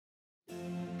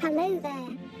Hello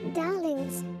there,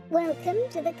 darlings. Welcome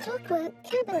to the Clockwork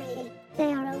Cabaret.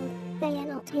 They are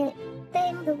not here. They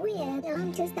are the weird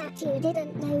answers that you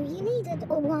didn't know you needed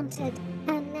or wanted.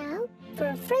 And now, for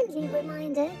a friendly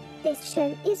reminder, this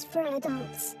show is for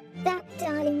adults. That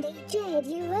darling DJ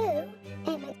duo,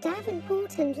 Emma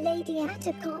Davenport and Lady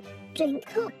Attercop, drink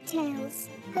cocktails,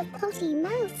 have potty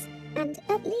mouths, and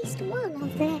at least one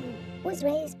of them was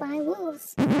raised by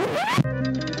wolves.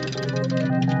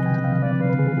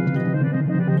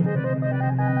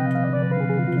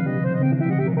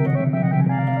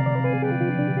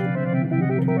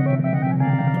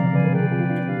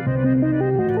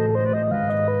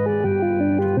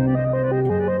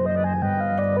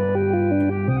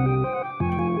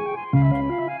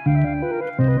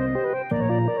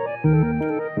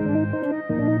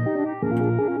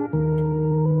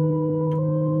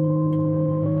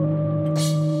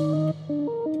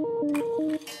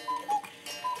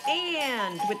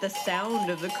 With the sound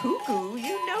of the cuckoo,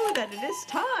 you know that it is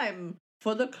time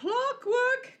for the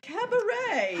Clockwork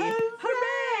Cabaret.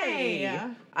 Hooray!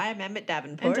 I am Emmett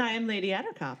Davenport. And I am Lady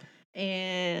Attercop.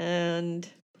 And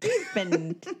we've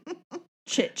been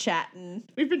chit-chatting.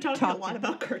 We've been talking a lot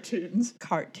about cartoons.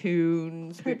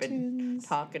 We've been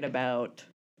talking about,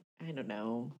 I don't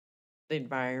know, the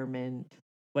environment,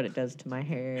 what it does to my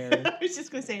hair. I was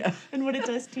just going to say, and what it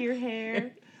does to your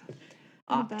hair.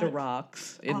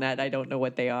 Octoroks, in that I don't know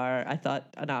what they are. I thought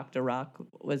an Octorok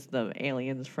was the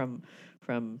aliens from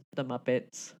the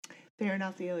Muppets. They are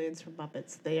not the aliens from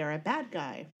Muppets. They are a bad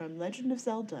guy from Legend of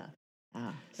Zelda.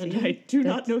 See, and I do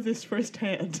not know this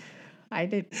firsthand. I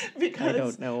did. Because, I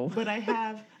don't know. But I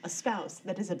have a spouse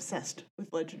that is obsessed with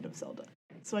Legend of Zelda.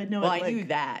 So I know Well, I knew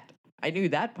that. I knew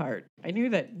that part. I know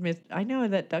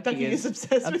that Ducky is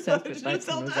obsessed with Legend of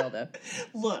Zelda.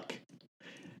 Look.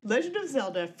 Legend of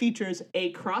Zelda features a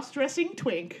cross-dressing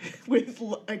twink with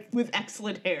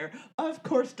excellent hair. Of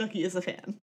course, Ducky is a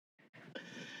fan.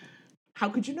 How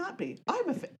could you not be? I'm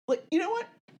a fan. Like, you know what?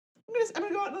 I'm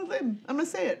gonna go out on a limb. I'm gonna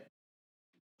say it.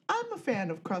 I'm a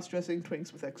fan of cross-dressing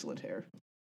twinks with excellent hair.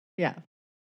 Yeah,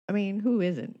 I mean, who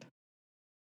isn't?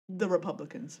 The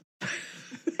Republicans.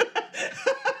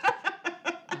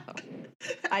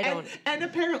 I don't. And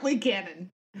apparently Ganon,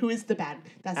 who is the bad.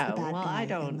 That's the bad well, guy I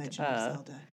don't, in Legend of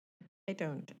Zelda. I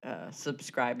don't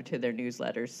subscribe to their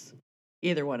newsletters,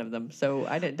 either one of them. So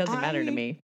it doesn't matter to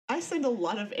me. I send a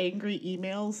lot of angry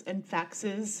emails and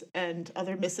faxes and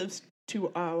other missives to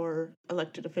our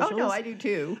elected officials. Oh, no, I do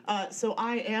too. So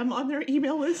I am on their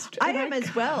email list. I am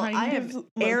as well. I am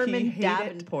Airman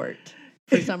Davenport.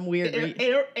 For some weird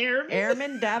reason.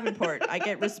 Airman Davenport. I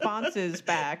get responses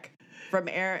back from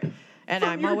Air. And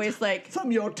I'm always like...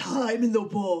 From your time in the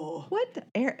war. What?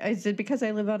 Is it because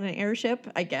I live on an airship?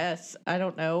 I guess. I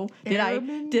don't know. Did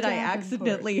I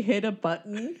accidentally hit a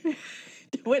button?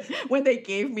 when they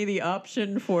gave me the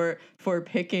option for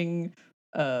picking,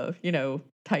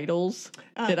 titles,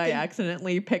 did I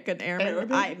accidentally pick an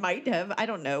airman? I might have. I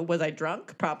don't know. Was I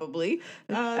drunk? Probably.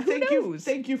 Who knows?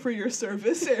 Thank you for your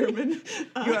service, Airman.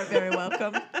 You are very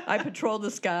welcome. I patrol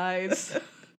the skies.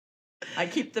 I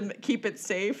keep it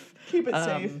safe. Keep it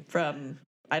safe from,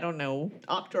 I don't know,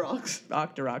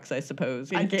 Octoroks, I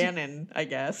suppose. And Ganon, I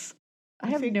guess.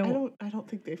 I don't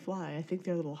think they fly. I think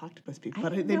they're little octopus people,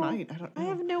 but they might. I don't know. I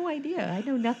have no idea. I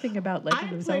know nothing about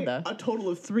Legend of Zelda. A total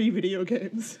of 3 video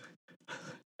games.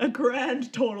 A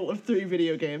grand total of 3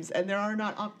 video games, and there are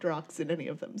not Octoroks in any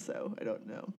of them, so I don't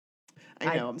know.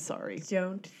 I'm sorry. I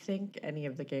don't think any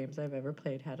of the games I've ever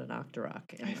played had an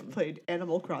Octorok in them. I've played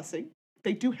Animal Crossing.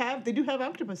 They do have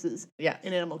octopuses in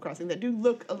Animal Crossing that do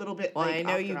look a little bit like I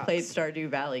know Octoroks. You played Stardew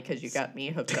Valley because you got me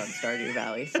hooked on Stardew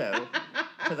Valley, so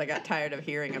because I got tired of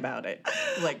hearing about it.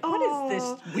 Like, what is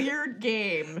this weird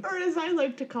game? Or as I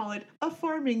like to call it, a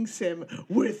farming sim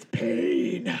with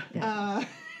pain. Yeah.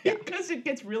 Because it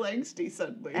gets real angsty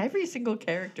suddenly. Every single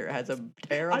character has a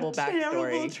terrible backstory.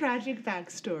 Terrible, tragic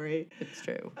backstory. It's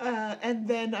true. And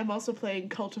then I'm also playing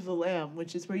Cult of the Lamb,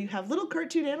 which is where you have little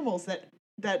cartoon animals that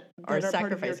are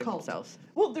part of your cult. Themselves.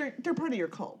 Well, they're part of your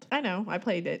cult. I know. I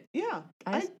played it. Yeah.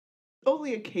 I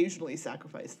only occasionally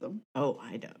sacrifice them. Oh,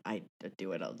 I don't. I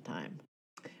do it all the time.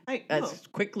 As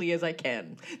quickly as I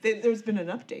can. There's been an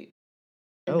update.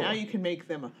 And now you can make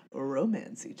them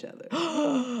romance each other.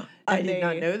 I did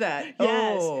not know that.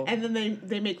 Yes. Oh. And then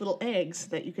they make little eggs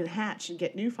that you can hatch and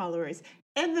get new followers.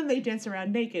 And then they dance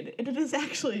around naked. And it is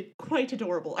actually quite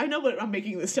adorable. I know what I'm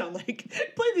making this sound like.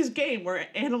 Play this game where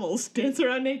animals dance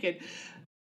around naked.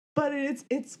 But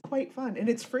it's quite fun. And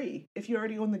it's free. If you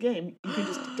already own the game, you can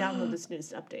just download this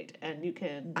newest update. And you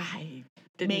can...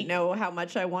 didn't know how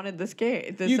much I wanted this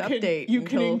game, this you update. Can, you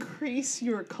can until... increase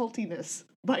your cultiness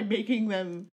by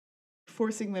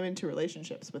forcing them into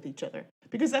relationships with each other.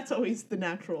 Because that's always the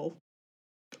natural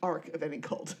arc of any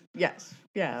cult. Yes.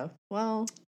 Yeah. Well,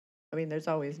 I mean, there's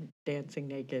always dancing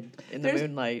naked in the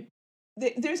moonlight.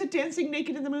 There's a dancing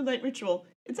naked in the moonlight ritual.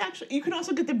 It's actually, you can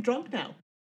also get them drunk now.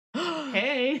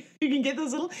 Hey, you can get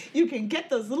those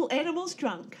little animals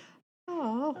drunk.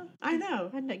 Oh, I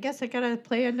know. I guess I gotta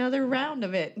play another round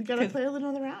of it. You gotta play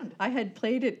another round. I had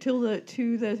played it till the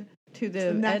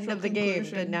end of the game,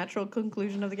 the natural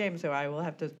conclusion of the game. So I will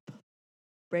have to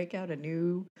break out a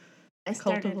new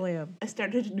cult of lamb. I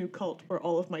started a new cult where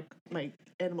all of my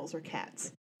animals are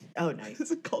cats. Oh, nice!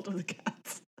 It's a cult of the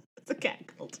cats. It's a cat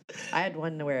cult. I had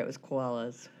one where it was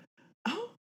koalas.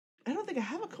 Oh, I don't think I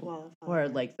have a koala. Or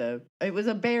like it was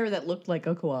a bear that looked like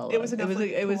a koala. It was enough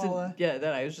like a koala.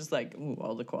 That I was just like, ooh,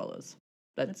 all the koalas.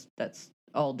 That's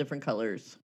all different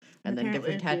colors, and then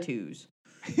different tattoos.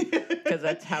 Because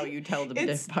that's how you tell them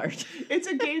apart. It's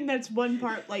a game that's one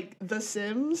part like The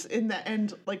Sims in the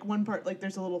end, like one part like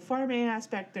there's a little farming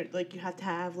aspect that like you have to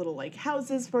have little like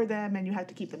houses for them and you have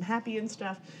to keep them happy and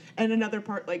stuff, and another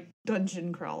part like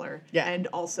dungeon crawler, and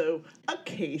also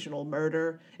occasional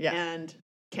murder and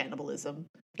cannibalism.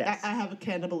 Yes. I have a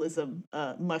cannibalism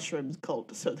mushrooms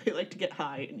cult, so they like to get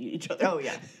high and eat each other. Oh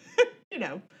yeah, you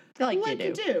know, like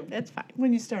you do. That's fine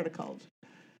when you start a cult.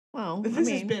 Well, this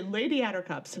has been Lady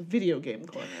Addercup's video game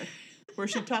corner, where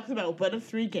she talks about one of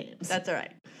 3 games. That's all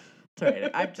right. That's all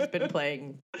right. I've just been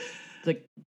playing the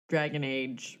Dragon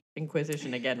Age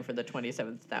Inquisition again for the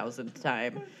 27,000th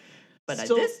time,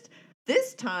 but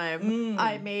this time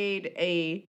I made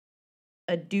a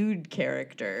dude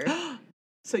character.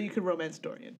 So you could romance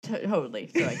Dorian.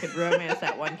 Totally. So I could romance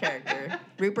that one character.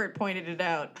 Rupert pointed it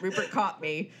out. Rupert caught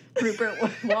me. Rupert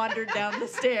wandered down the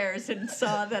stairs and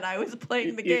saw that I was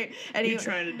playing the game. And he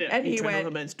went,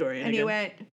 romance Dorian and again. he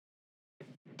went,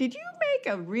 "Did you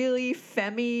make a really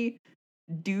femmy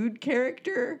dude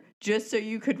character just so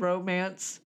you could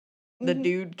romance the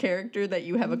dude character that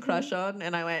you have a crush on?"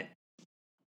 And I went,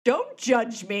 "Don't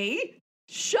judge me.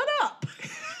 Shut up."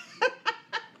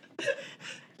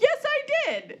 Yes, I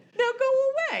did. Now go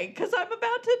away, because I'm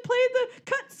about to play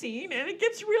the cutscene, and it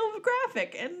gets real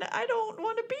graphic, and I don't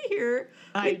want to be here.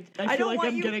 I feel like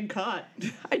I'm getting caught.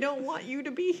 I don't want you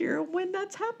to be here when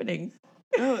that's happening.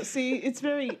 Oh, see, it's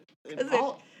very...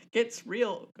 It gets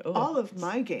real. Oh. All of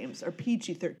my games are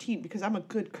PG-13 because I'm a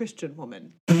good Christian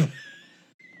woman.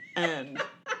 And...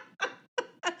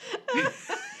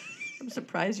 I'm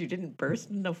surprised you didn't burst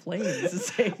into flames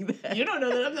saying that. You don't know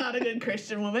that I'm not a good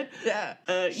Christian woman. Yeah.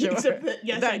 Sure. Except that,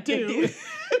 yes, I do.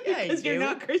 Yeah, because you're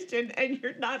not Christian and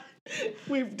you're not...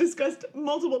 We've discussed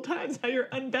multiple times how you're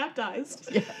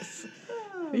unbaptized. Yes.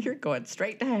 You're going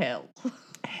straight to hell.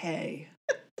 Hey.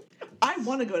 I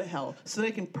want to go to hell so that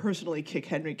I can personally kick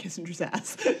Henry Kissinger's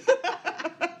ass.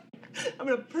 I'm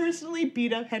going to personally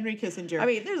beat up Henry Kissinger. I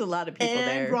mean, there's a lot of people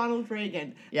there. And Ronald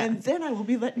Reagan. Yeah. And then I will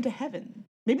be let into heaven.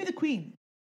 Maybe the Queen.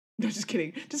 No, just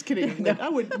kidding. Just kidding. No. I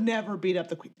would never beat up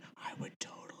the Queen. I would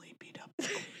totally beat up the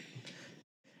Queen.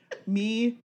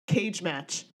 Me, cage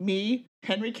match. Me,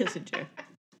 Henry Kissinger.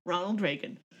 Ronald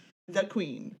Reagan. The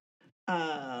Queen.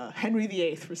 Henry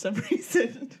VIII for some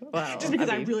reason. Wow, just because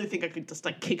I really think I could just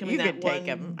like kick him in that could take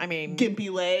him. I mean, gimpy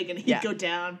leg and he'd go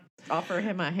down. Offer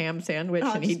him a ham sandwich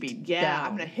and he'd be down.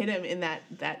 I'm gonna hit him in that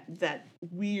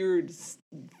weird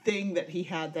thing that he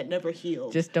had that never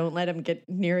healed. Just don't let him get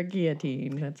near a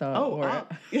guillotine. That's all.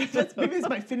 Yeah, maybe it's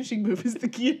my finishing move is the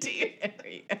guillotine.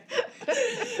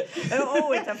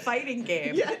 It's a fighting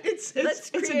game. Yeah, it's a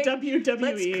WWE.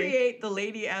 Let's create the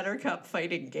Lady Addercup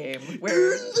fighting game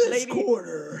where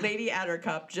Lady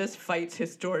Addercup just fights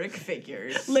historic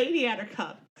figures. Lady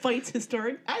Addercup fights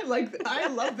historic. I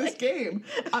love this game.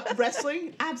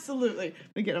 Wrestling, absolutely. I'm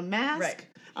gonna get a mask. Right.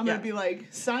 I'm gonna be like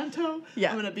Santo.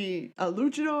 Yeah. I'm gonna be a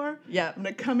luchador. Yeah. I'm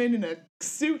gonna come in a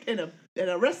suit and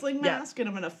a wrestling mask, and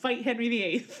I'm gonna fight Henry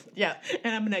VIII. Yeah.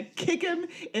 And I'm gonna kick him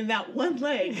in that one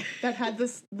leg that had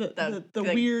the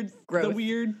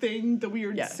weird thing, the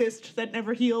weird cyst that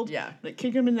never healed. Yeah. I'm gonna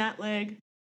kick him in that leg,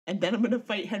 and then I'm gonna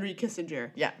fight Henry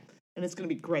Kissinger. Yeah. And it's gonna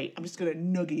be great. I'm just gonna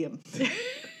noogie him.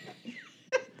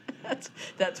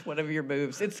 That's one of your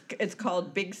moves. It's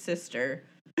called Big Sister.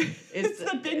 It's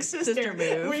the Big Sister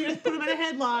move. where you just put them in a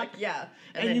headlock. Yeah.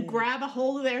 And then you grab a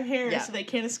hold of their hair so they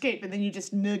can't escape, and then you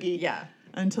just noogie. Yeah.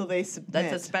 Until they submit.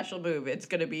 That's a special move. It's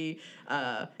going to be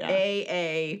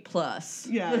AA plus.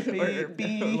 Yeah. or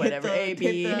B, whatever. hit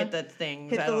hit the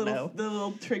things. I don't know. The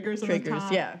little triggers on the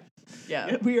top. Yeah.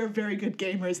 Yeah. We are very good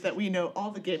gamers that we know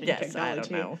all the gaming Yes, technology. I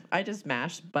don't know. I just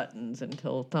mash buttons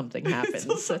until something happens.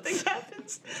 Until something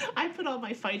happens. I put all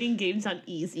my fighting games on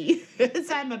easy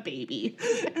because I'm a baby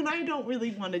and I don't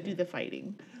really want to do the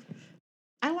fighting.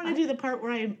 I want to do the part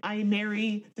where I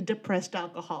marry the depressed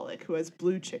alcoholic who has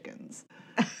blue chickens.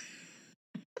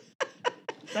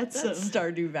 That's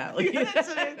Stardew Valley. Yeah, that's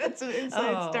an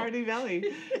inside Stardew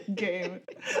Valley game.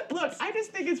 Look, I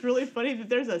just think it's really funny that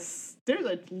there's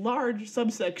a large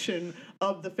subsection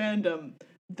of the fandom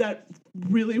that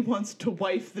really wants to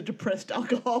wife the depressed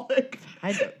alcoholic.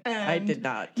 I did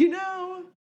not. You know,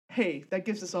 hey, that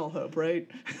gives us all hope,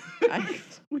 right?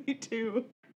 We do.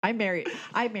 I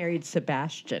married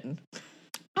Sebastian.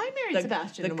 I married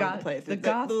Sebastian in one place. The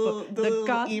goth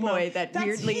boy that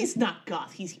weirdly... He's not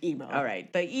goth, he's emo. All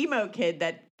right, the emo kid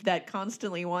that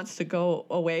constantly wants to go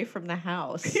away from the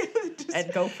house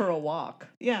and go for a walk.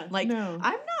 Yeah, like, no.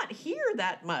 I'm not here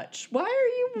that much. Why are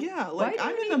you... Yeah, like,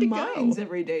 I'm in the mines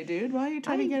every day, dude. Why are you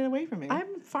trying to get away from me?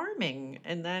 I'm farming,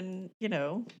 and then,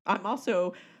 I'm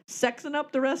also sexing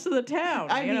up the rest of the town.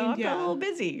 I'm a little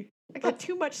busy. I got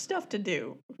too much stuff to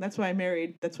do. That's why I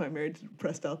married a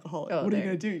depressed alcoholic. What are you going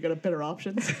to do? You got better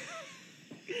options?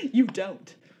 You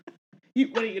don't.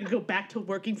 What are you going to go back to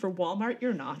working for Walmart?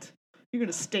 You're not. You're going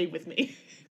to stay with me.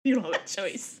 You don't have a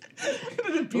choice.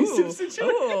 An abusive situation.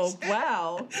 Oh,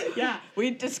 wow. Yeah.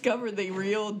 We discovered the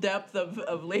real depth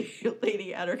of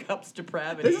Lady Attercup's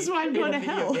depravity. This is why I'm going to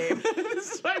hell.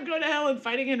 This is why I'm going to hell and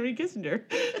fighting Henry Kissinger.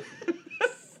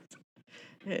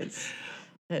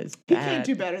 He can't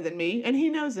do better than me, and he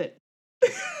knows it.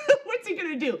 What's he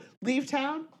going to do? Leave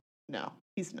town? No,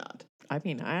 he's not. I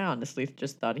mean, I honestly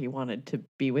just thought he wanted to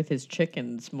be with his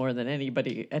chickens more than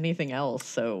anything else,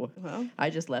 so I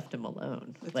just left him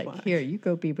alone. Here, you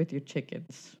go be with your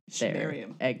chickens. You should marry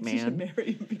him. Eggman. You should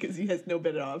marry him because he has no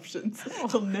better options.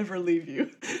 He'll never leave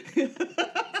you.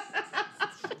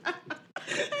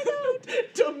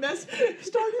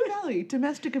 Stardew Valley,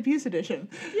 Domestic Abuse Edition.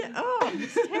 Yeah. Oh,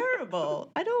 it's terrible.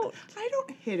 I don't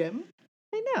hit him.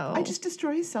 I know. I just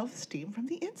destroy his self-esteem from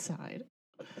the inside.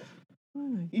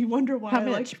 You wonder why. How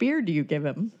much beer do you give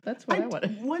him? That's what I want to.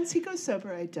 Once he goes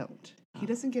sober, I don't. He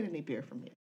doesn't get any beer from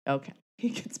me. Okay. He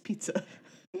gets pizza.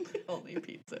 Only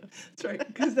pizza. That's right.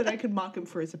 Because then I can mock him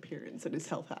for his appearance and his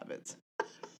health habits.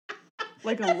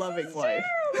 Like a loving wife.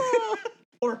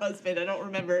 Or husband. I don't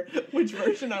remember which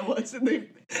version I was. And I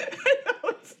know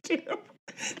it's terrible.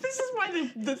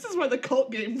 This is why the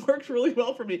cult game works really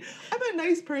well for me. I'm a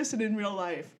nice person in real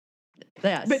life.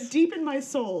 Yes. But deep in my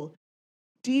soul,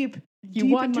 you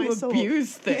want to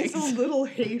abuse things. He's a little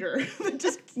hater that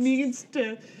just needs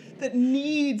to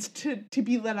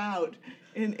be let out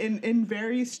in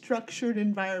very structured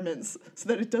environments so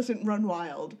that it doesn't run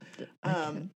wild.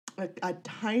 A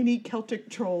tiny Celtic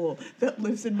troll that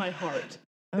lives in my heart.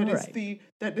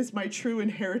 That is my true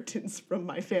inheritance from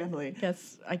my family.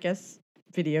 I guess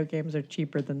video games are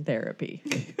cheaper than therapy.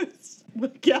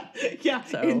 Yeah.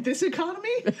 So. In this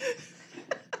economy.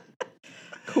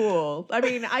 Cool. I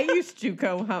mean, I used to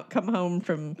come home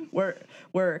from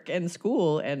work and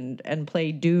school and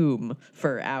play Doom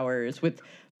for hours with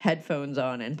headphones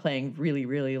on and playing really,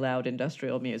 really loud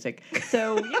industrial music.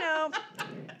 So,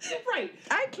 right.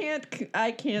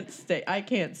 I can't say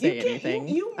anything.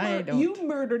 You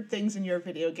murdered things in your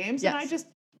video games, yes. And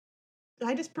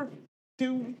I just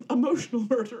do emotional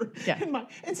murder. Yeah.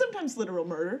 And sometimes literal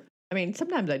murder. I mean,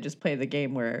 sometimes I just play the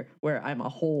game where I'm a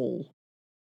whole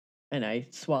and I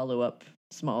swallow up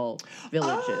small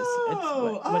villages. What's it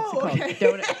called? Okay.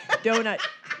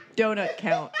 Donut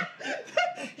count.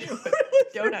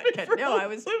 Donut count. No, I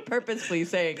was purposefully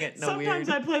saying it in a weird... Sometimes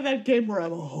I play that game where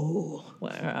I'm a hole.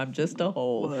 I'm just a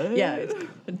hole. What? Yeah, it's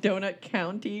Donut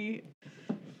County.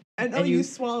 And you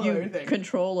swallow everything. You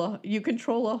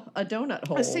control a donut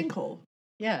hole. A sinkhole.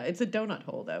 Yeah, it's a donut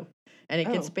hole, though. And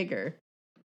it gets bigger.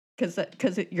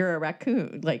 Because you're a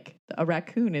raccoon. Like, a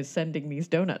raccoon is sending these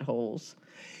donut holes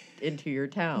into your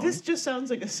town. This just sounds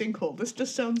like a sinkhole. This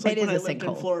just sounds like when I lived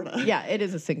in Florida. Yeah, it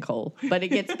is a sinkhole. But it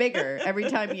gets bigger. Every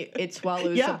time it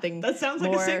swallows something that sounds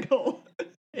more, like a sinkhole.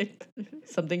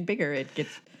 Something bigger, it gets...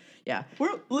 Yeah.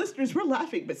 We're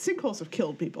laughing, but sinkholes have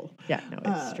killed people. Yeah, no,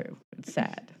 it's true. It's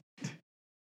sad.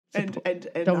 I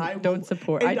don't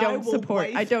support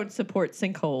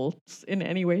sinkholes in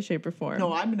any way, shape, or form.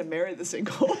 No, I'm going to marry the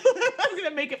sinkhole. I'm going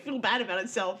to make it feel bad about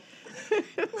itself.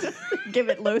 Give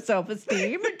it low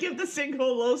self-esteem. Give the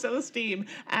sinkhole low self-esteem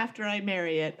after I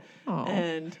marry it. Aww.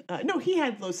 And no, he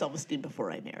had low self-esteem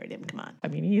before I married him. Come on. I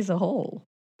mean, he's a hole,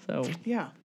 so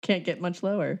yeah, can't get much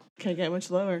lower. Can't get much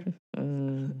lower.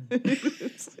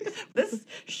 This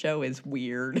show is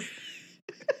weird.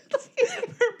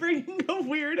 We're bringing a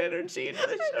weird energy into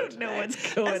the show. I don't know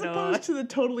what's going on. As opposed to the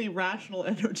totally rational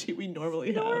energy we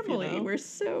normally have. Normally, we're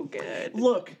so good.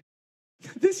 Look,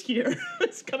 this year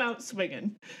has come out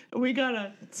swinging. We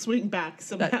gotta swing back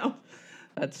somehow.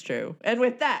 That's true. And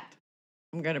with that,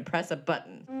 I'm gonna press a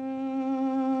button.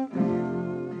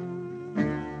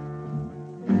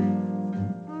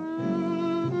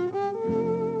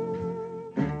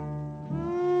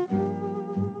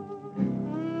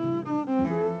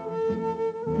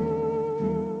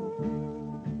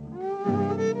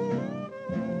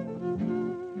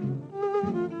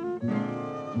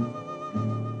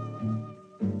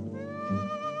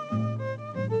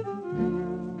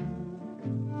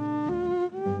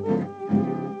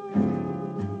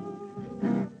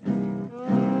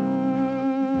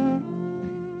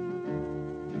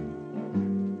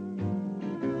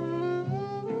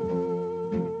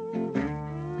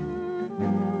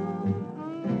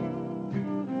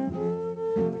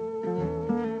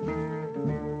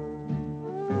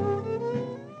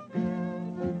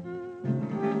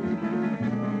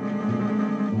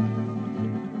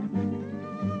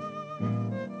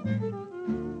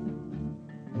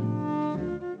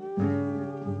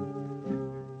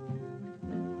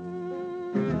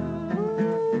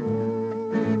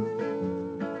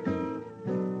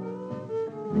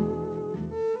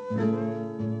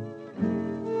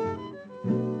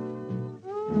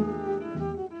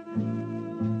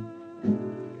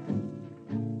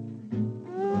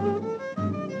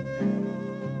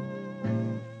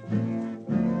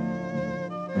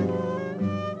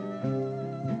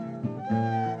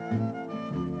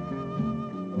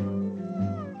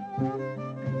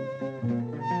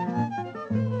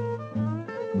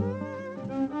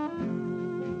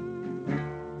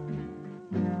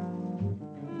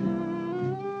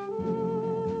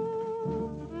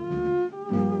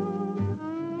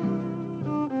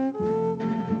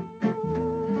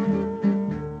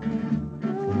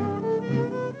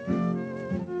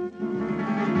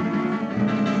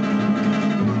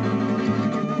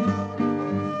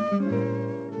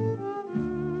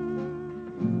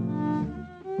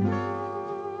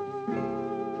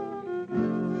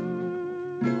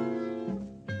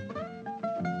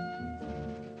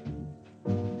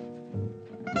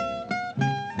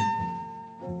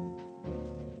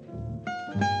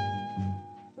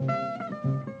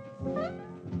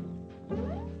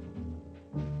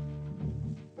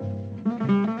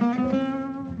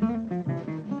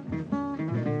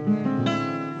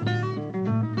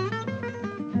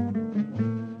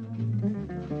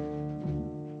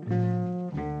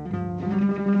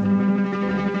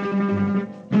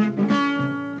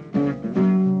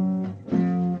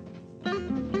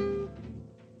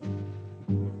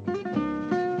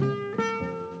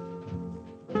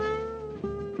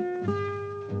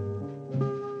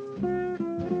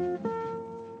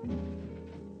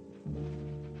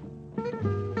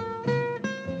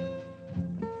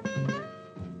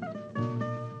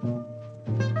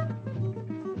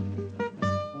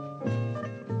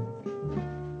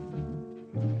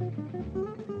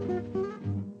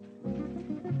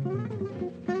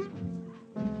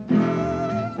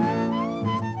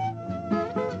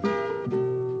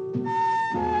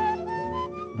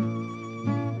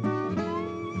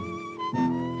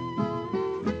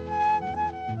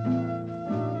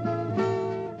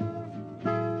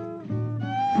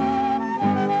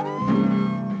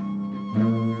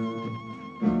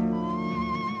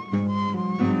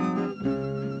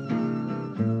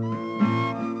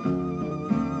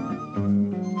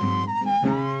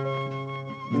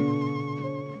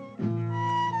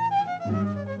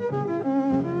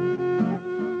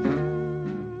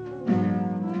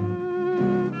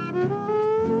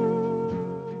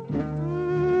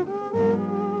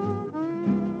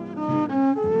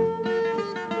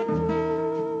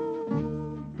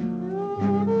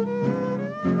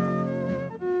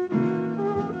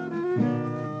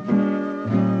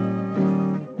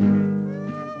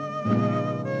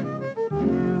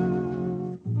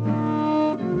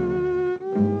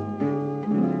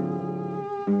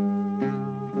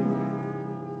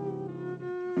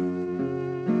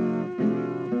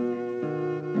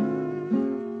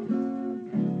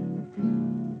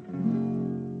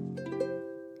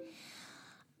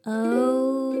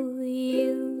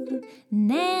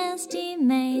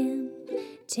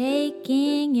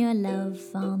 taking your love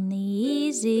on the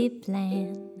easy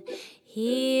plan,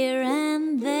 here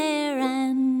and there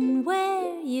and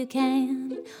where you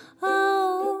can.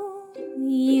 Oh,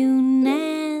 you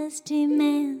nasty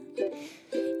man,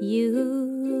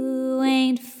 you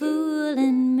ain't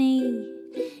fooling me.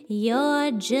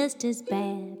 You're just as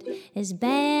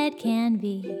bad can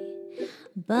be.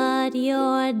 but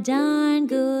you're darn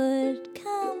good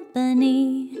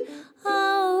company.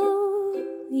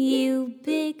 Oh, you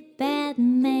big bad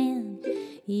man,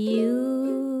 you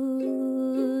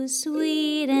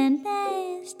sweet and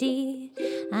nasty,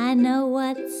 I know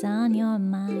what's on your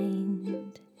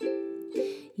mind.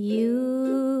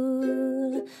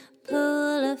 You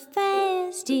pull a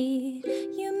fasty,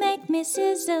 you make me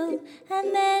sizzle,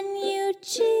 and then you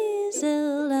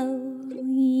chisel. Oh,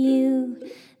 you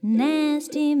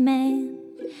nasty man,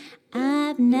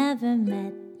 I've never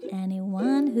met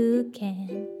anyone who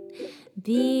can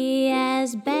be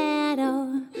as bad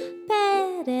or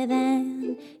better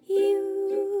than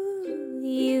you.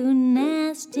 You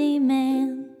nasty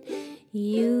man,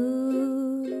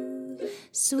 you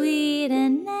sweet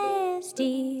and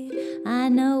nasty, I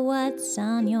know what's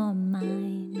on your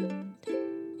mind.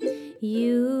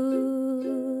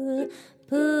 You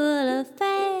pull a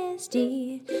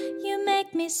fasty, you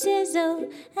make me sizzle,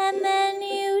 and then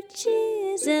you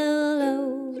chisel.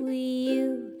 Oh,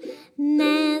 you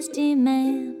nasty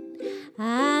man,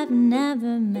 I've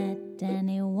never met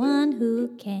anyone who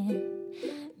can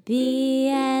be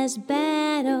as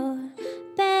bad or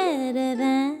better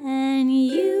than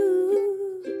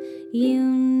you. You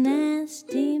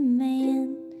nasty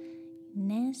man,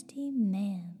 nasty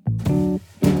man.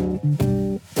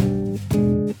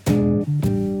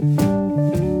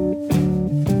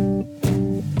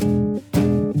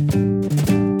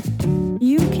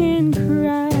 You can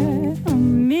cry a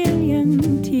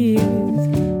million tears,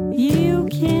 you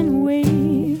can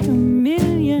wait a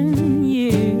million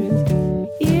years.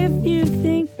 If you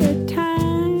think that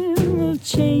time will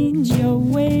change your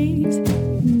ways,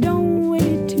 don't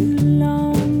wait too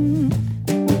long.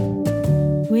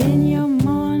 When your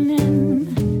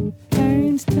morning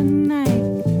turns to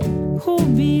night, who'll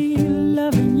be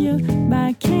loving you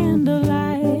by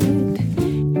candlelight?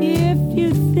 If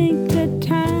you think that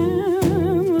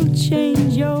time will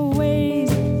change your ways,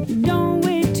 don't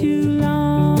wait too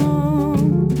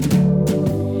long.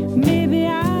 Maybe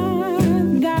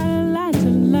I've got a lot to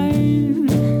learn.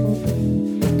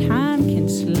 Time can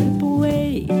slip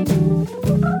away.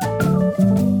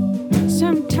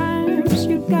 Sometimes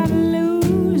you gotta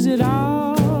lose it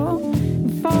all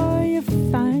before you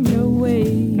find your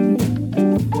way.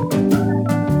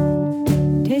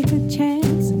 Take a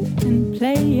chance and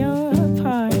play your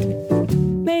part.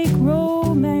 Make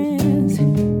romance,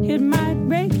 it might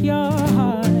break your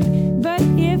heart. But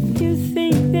if you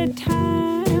think that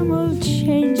time will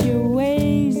change your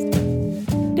ways,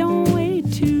 don't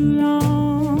wait too long.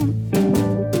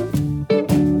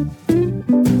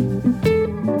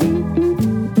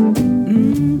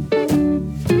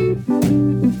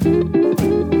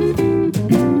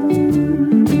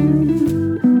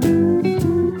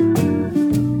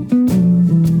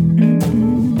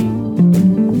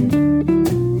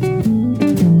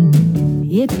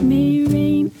 It may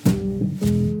rain,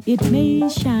 it may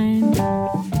shine.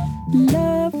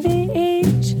 Love may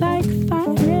age like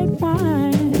fine red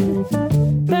wine.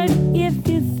 But if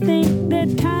you think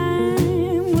that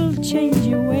time will change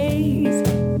your ways,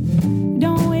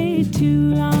 don't wait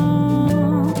too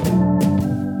long.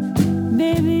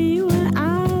 Baby, you and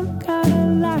I've got a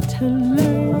lot to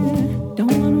learn.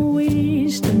 Don't wanna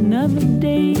waste another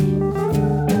day.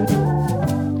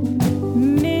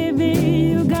 Maybe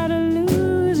you gotta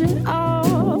lose it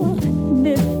all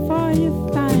before you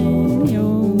find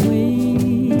your way.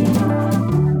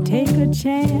 Take a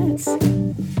chance,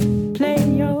 play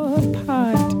your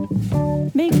part,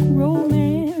 make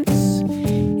romance.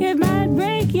 It might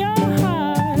break your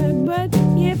heart, but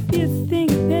if you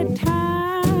think that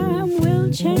time will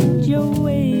change your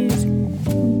ways,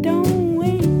 don't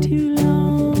wait too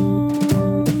long.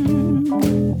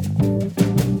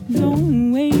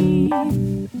 Don't wait.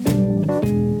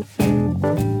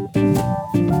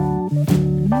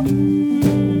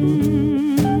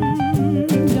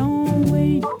 Don't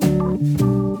wait.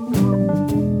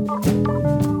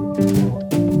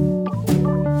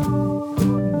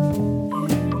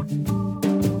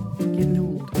 Getting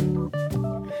old.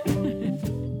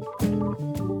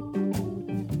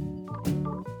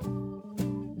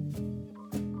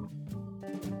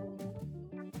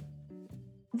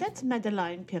 That's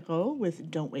Madeleine Perrault with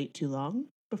Don't Wait Too Long.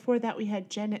 Before that, we had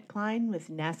Janet Klein with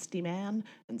Nasty Man.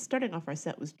 And starting off our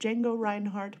set was Django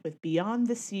Reinhardt with Beyond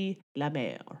the Sea, La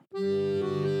Mer.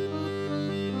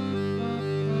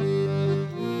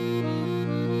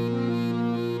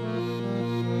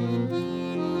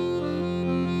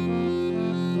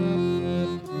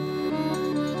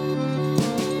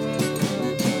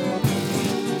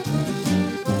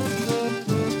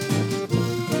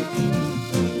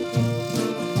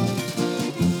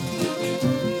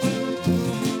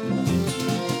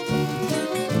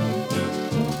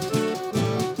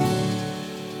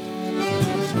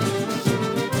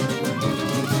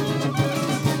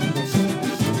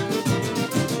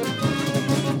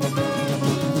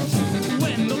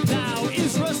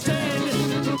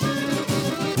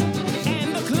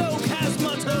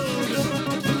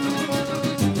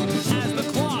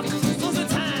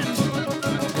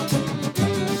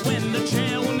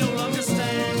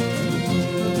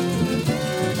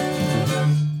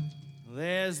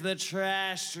 the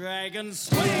trash dragon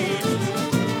sways.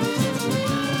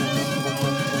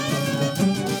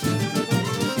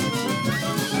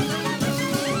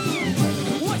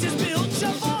 What is built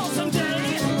shall fall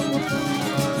someday.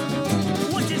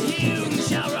 What is hewn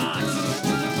shall rot.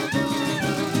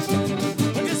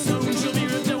 What is sown shall be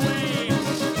ripped away.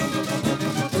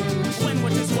 When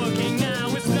what is working now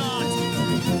is not.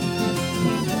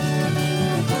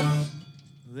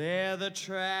 There the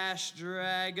trash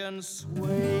dragon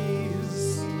sways.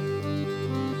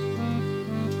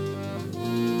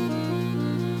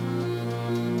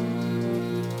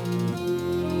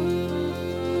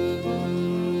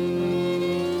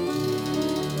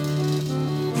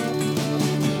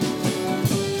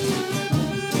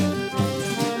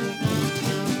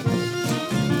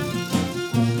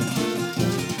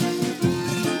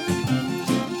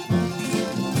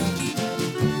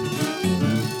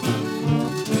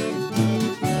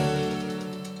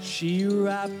 She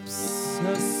wraps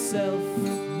herself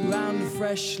round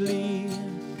freshly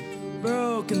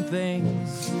broken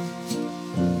things.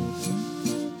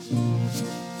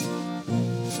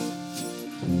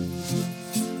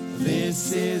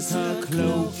 This is her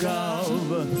cloak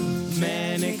of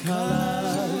many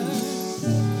colors.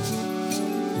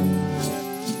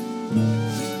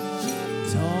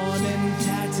 Torn and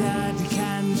tattered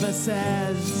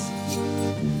canvases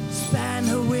span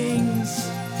her wings.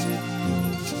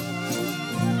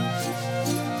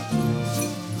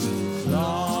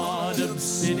 Clawed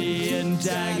obsidian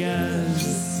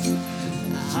daggers,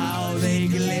 how they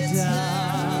glitter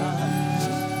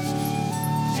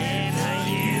in her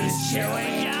used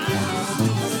chewing gum.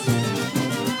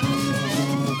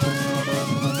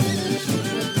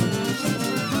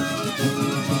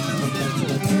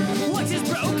 What is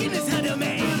broken is her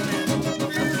domain.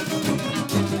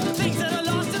 Things that are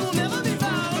lost and will never be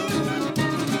found.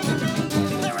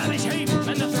 The rubbish heap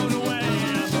and the thrown away.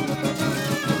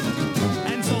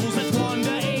 And souls that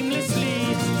wander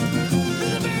aimlessly through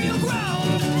the burial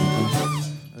ground.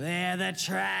 There the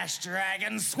trash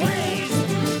dragon sways.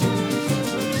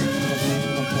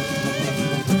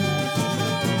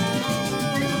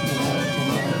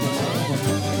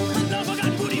 No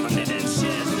forgotten booty from the dead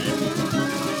shit.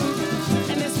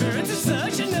 And their spirits are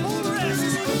search and never will rest.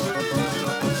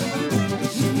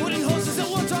 Wooden horses that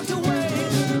won't talk away.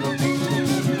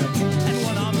 And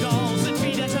one-armed dolls that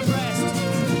beat at her breast.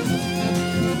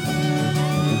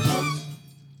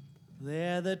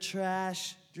 There the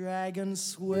trash dragon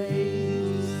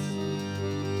sways.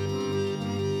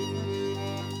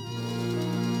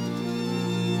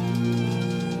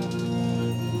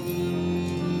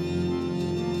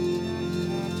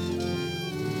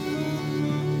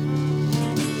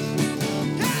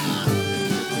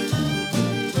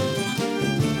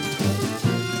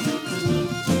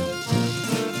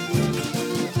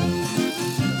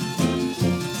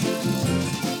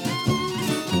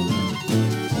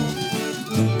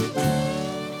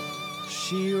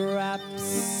 She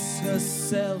wraps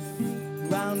herself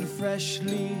round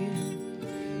freshly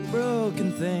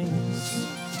broken things.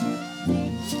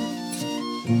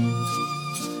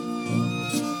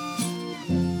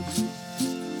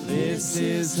 This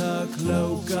is her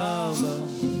cloak of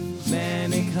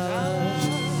many colors.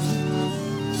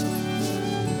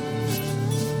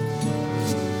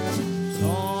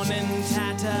 Torn and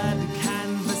tattered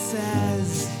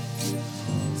canvases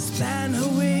span her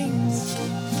wings.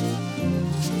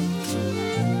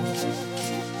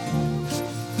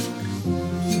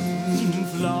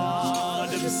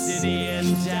 Flawed obsidian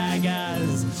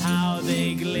daggers, how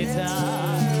they glitter.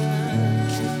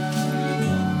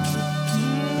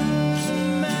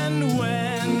 And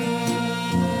when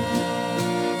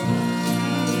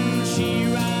she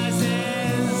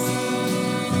rises,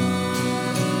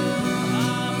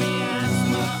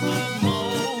 miasma of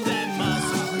mold and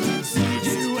must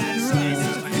sinew and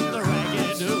rust. The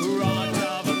ragged rot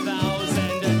of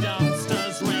 1,000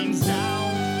 dumpsters rains down.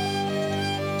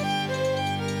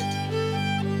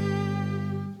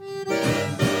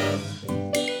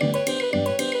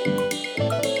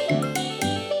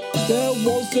 There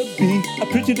was a bee, a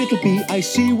pretty little bee. I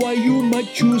see why you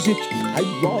might choose it.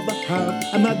 I'd rather have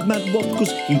a madman wasp,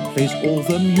 'cause he plays all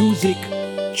the music.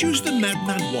 Choose the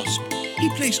Madman Wasp. He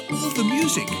plays all the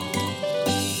music.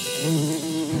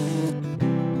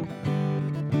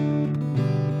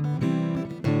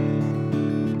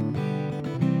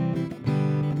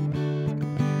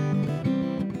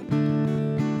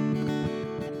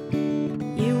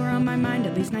 You were on my mind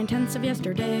at least 9/10 of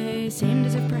yesterday. Seemed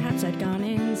as if perhaps I'd gone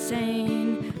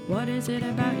insane. What is it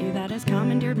about you that has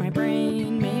commandeered my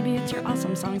brain? Maybe it's your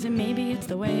awesome songs, and maybe it's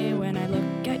the way when I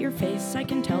look at your face, I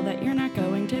can tell that you're not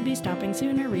going to be stopping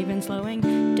soon or even slowing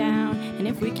down. And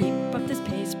if we keep up this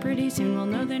pace, pretty soon we'll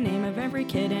know the name of every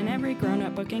kid and every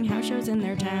grown-up booking house shows in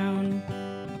their town.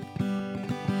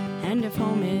 And if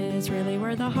home is really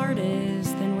where the heart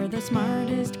is, then we're the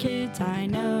smartest kids I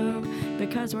know.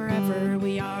 Because wherever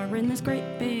we are in this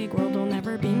great big world, we'll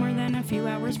never be more than a few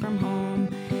hours from home.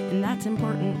 And that's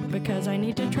important because I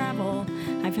need to travel.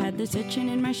 I've had this itching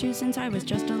in my shoes since I was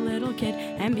just a little kid.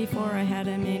 And before I had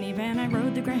a minivan, I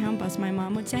rode the Greyhound bus. My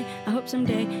mom would say, I hope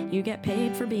someday you get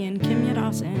paid for being Kimya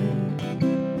Dawson.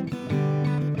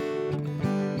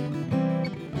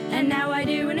 And now I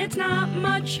do, and it's not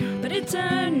much, but it's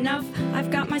enough.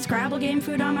 I've got my Scrabble game,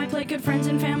 food on my plate, good friends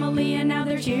and family, and now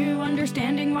there's you,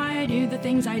 understanding why I do the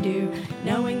things I do.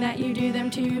 Knowing that you do them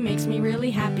too makes me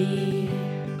really happy.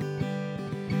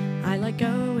 I like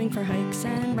going for hikes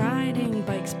and riding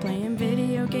bikes, playing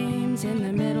video games in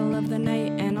the middle of the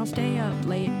night, and I'll stay up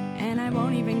late, and I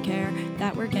won't even care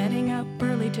that we're getting up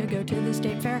early to go to the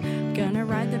state fair. Gonna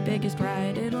ride the biggest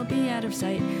ride, it'll be out of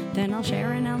sight, then I'll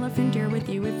share an elephant ear with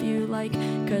you if you like,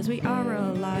 'cause we are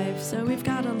alive, so we've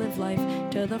gotta live life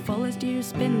to the fullest. You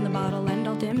spin the bottle and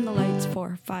I'll dim the lights.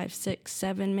 4, 5, 6,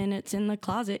 7 minutes in the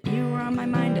closet, you were on my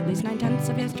mind at least 9/10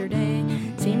 of yesterday.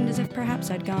 Seemed as if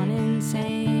perhaps I'd gone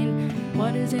insane.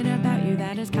 What is it about you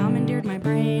that has commandeered my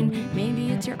brain? Maybe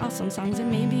it's your awesome songs, and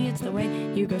maybe it's the way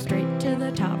you go straight to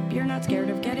the top. You're not scared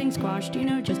of getting squashed, you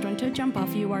know just when to jump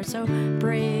off. You are so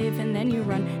brave, and then you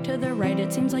run to the right.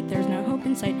 It seems like there's no hope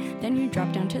in sight. Then you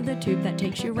drop down to the tube that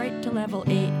takes you right to level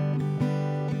 8.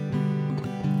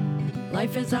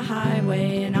 Life is a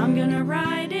highway, and I'm gonna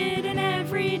ride it, and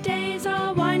every day's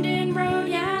a winding road.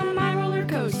 Yeah, my roller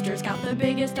coaster's got the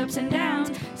biggest ups and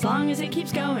downs. As long as it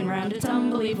keeps going round, it's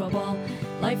unbelievable.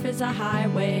 Life is a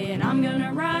highway, and I'm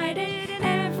gonna ride it, and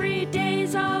every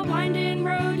day's a winding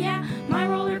road. Yeah, my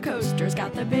roller coaster's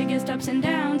got the biggest ups and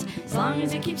downs. As long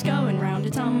as it keeps going round,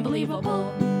 it's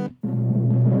unbelievable.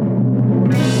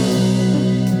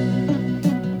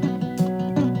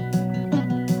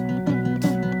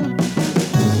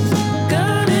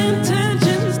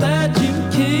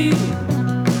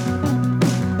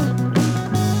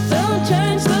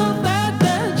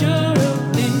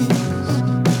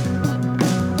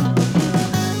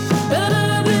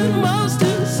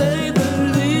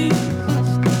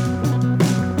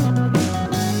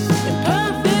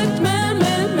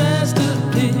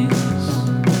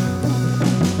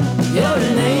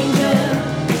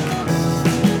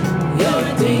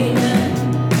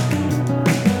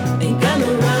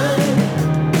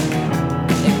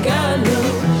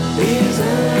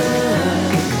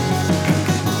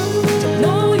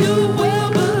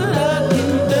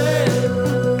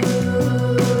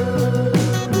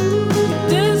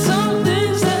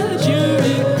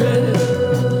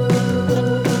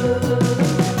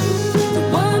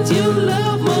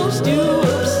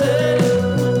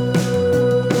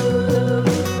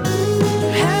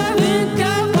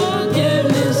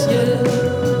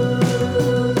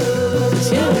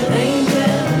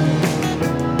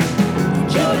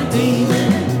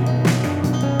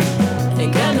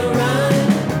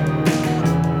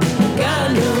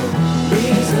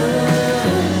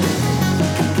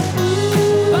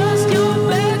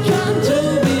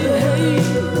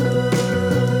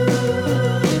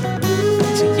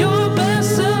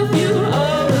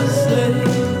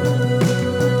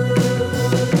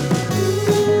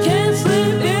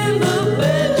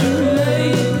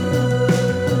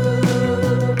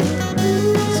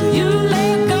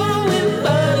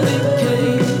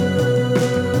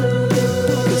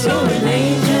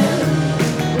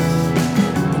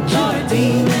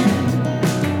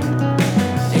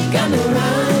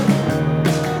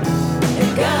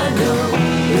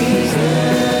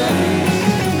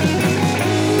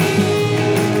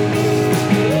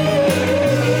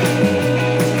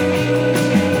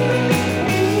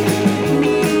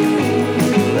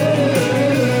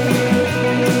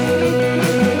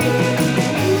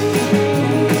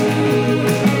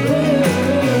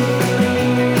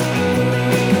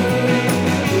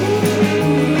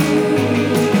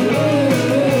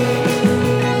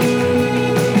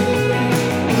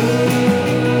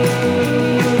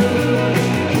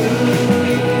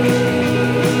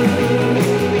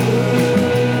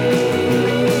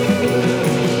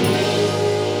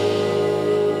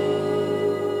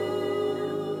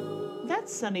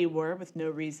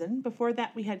 Reason. Before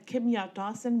that, we had Kim Yacht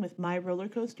Dawson with My Roller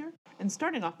Coaster. And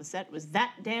starting off the set was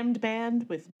That Damned Band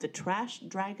with The Trash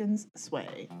Dragons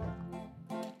Sway.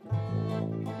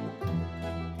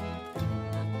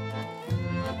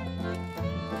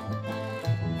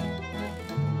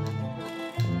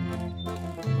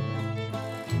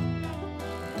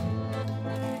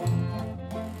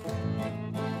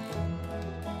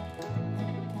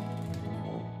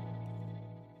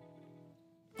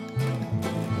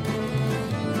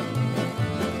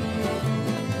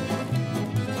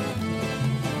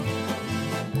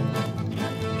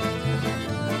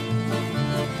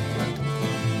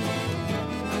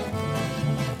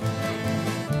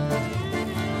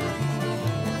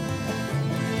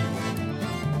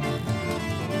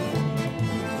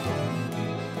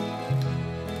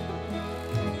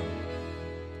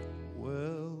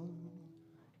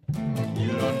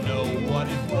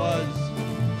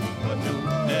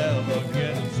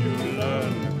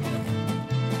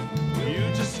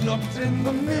 In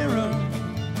the mirror,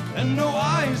 and no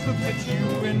eyes looked at you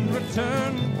in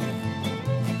return.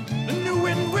 The new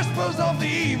wind whispers of the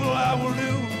evil I will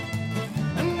do,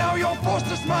 and now you're forced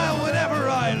to smile whenever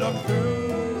I look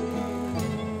through.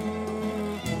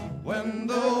 When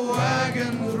the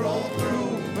wagons roll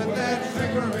through with their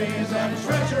trickeries and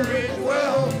treacheries,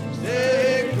 well,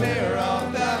 stay clear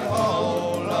of that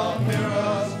hole of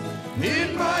mirrors.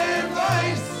 Heed my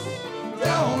advice,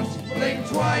 don't blink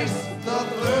twice. The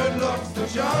third look's the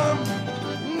charm.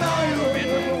 Now you've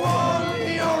been warned.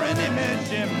 You're an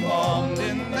image embalmed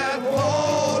in that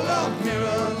hole of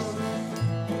mirrors.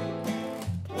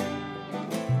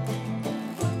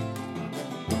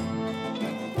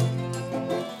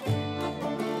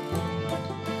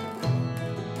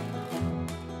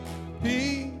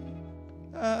 He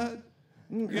had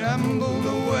gambled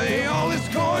away all his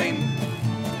coin,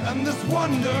 and this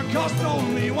wonder cost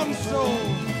only one soul.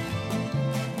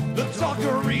 The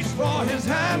talker reached for his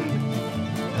hand,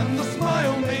 and the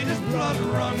smile made his blood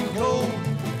run cold.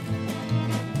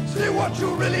 Say what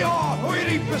you really are, or your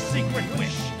deepest secret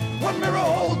wish. One mirror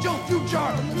holds your future,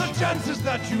 and the chances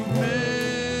that you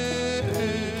miss.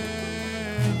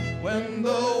 When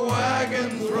the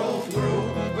wagons roll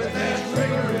through with their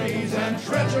trickeries and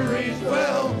treacheries,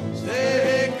 well,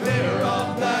 stay clear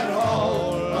of that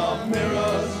hole of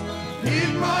mirrors.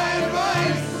 Heed my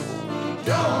advice.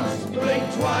 Don't blink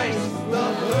twice,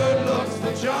 the third look's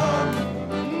the charm.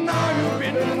 Now you've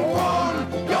been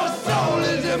warned, your soul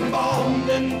is embalmed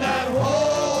in that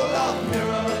hole of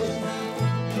mirrors.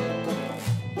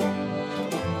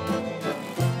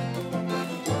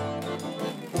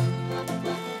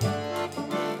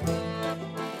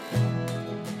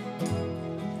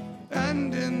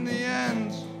 And in the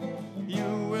end,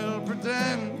 you will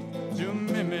pretend to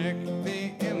mimic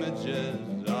the images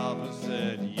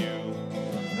opposite you.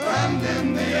 And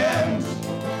in the end,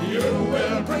 you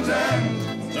will pretend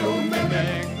to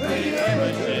mimic the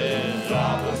images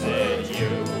opposite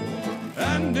you.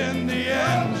 And in the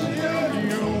end,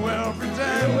 you will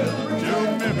pretend to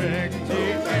mimic the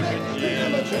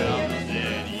images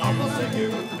opposite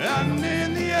you. And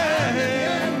in the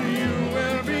end, you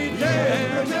will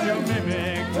pretend to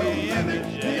mimic the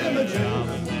images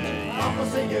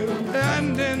opposite you.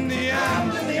 And in the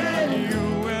end, you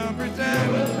will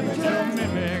pretend to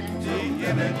mimic the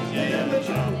image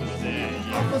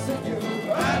opposite you.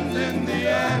 And in the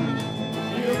end,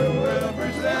 you will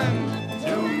pretend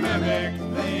to mimic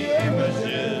the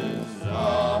images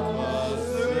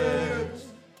opposite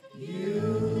you.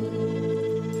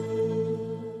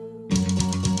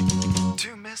 To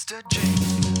Mr. James,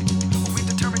 we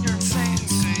determined you're insane.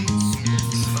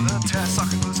 The tests are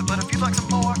conclusive, but if you'd like some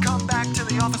more, come back to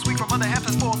the office week from Monday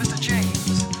 4:30, Mr.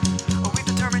 James. We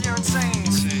determined you're insane.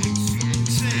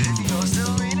 If you're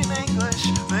still reading English,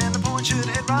 then the point should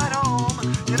hit right home.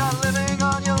 You're not living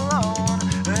on your own.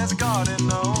 There's a garden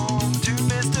gnome. To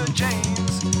Mr.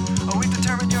 James, we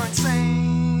determined you're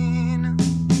insane.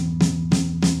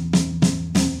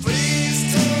 Please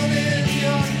turn in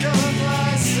your gun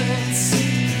license.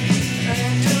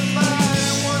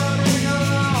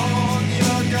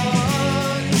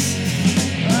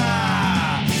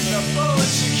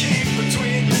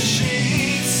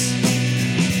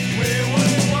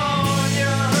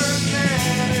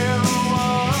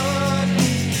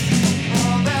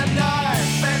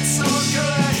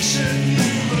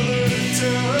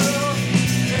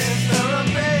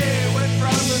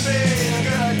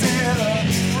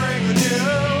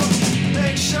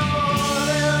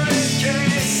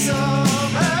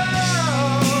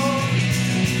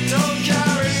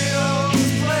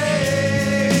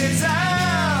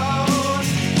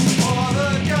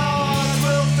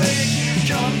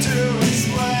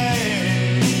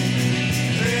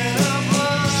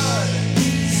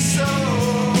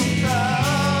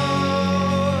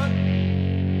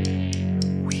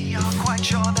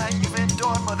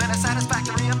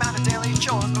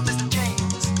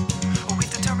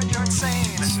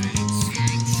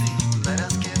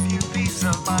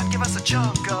 give us a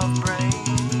chunk of brain.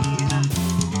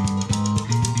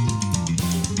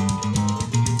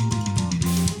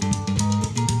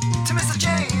 To Mr.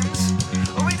 James,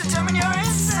 we determine you're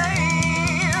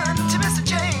insane. To Mr.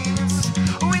 James,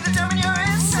 we determine you're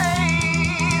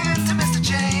insane. To Mr.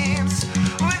 James,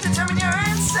 we determine you're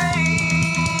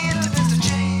insane. To Mr.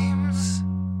 James.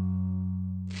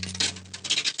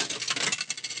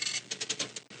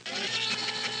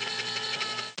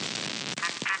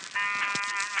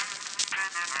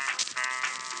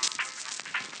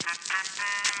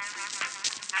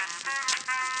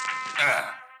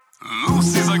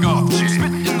 Lucy's a goth chick,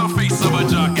 spit in the face of a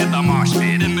jock at the marsh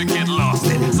pit, and the kid lost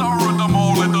it. Saw her at the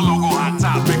mall at the local hot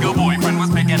topic. Her boyfriend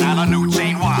was picking out a new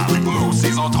chain wallet.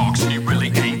 Lucy's all talk, she really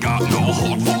ain't got no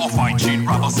heart for a fight. She'd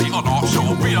rather see an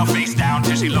offshore, beat her face down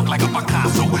till she looked like a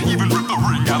Picasso. Even ripped the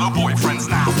ring out her boyfriend's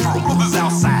nostril. Brothers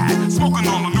outside, smoking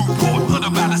on a Newport. Heard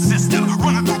about his sister,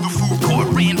 running through the food court.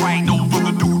 Ran right over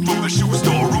the dude from the shoe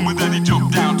store. Rumor that he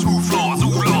jumped down 2 floors. Ooh,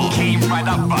 Lord. Came right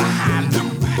up behind him.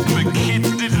 The kid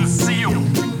didn't see him.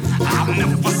 I've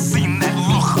never seen that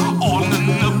look on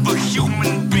another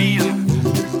human being.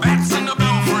 Bats in the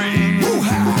belfry,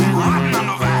 riding on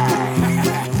the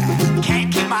vine.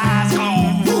 Can't keep my eyes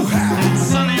closed,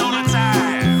 sunny all the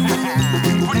time.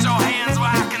 Put your hands where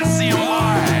I can see them,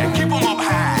 boy. Keep them up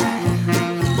high.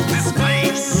 This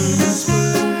place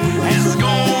has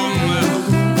gone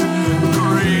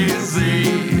crazy.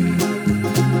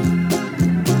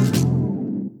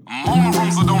 Mona from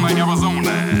Sedona,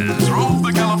 Arizona, drove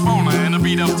to California in a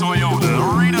beat-up Toyota,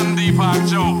 reading Deepak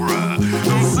Chopra,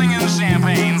 singing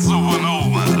Champagne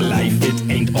Supernova. Life, it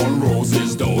ain't all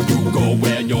roses, though. You go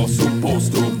where you're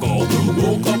supposed to go.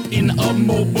 Woke up in a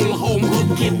mobile home,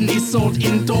 her kidney sold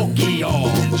in Tokyo.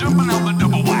 Jumping out the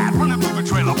double wide, running through the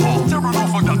trailer park, tearing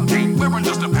off a duct tape, wearing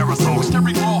just a pair of socks,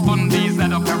 terry cloth undies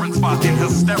that her parents spot in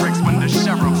hysterics when the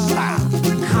sheriff stopped,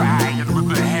 crying with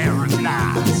the hair and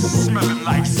knives, smelling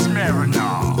like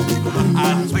Smirnoff.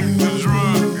 I think the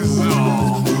drug is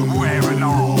all wearing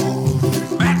off.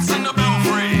 Bats in the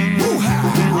belfry,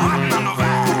 riding on the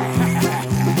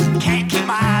vine. Can't keep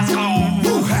my eyes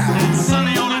closed,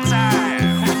 sunny all the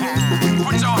time.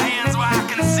 Put your hands where I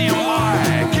can see them,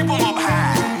 boy. Keep them up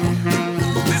high.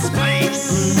 This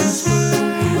place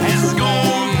has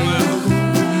gone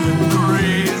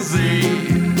crazy.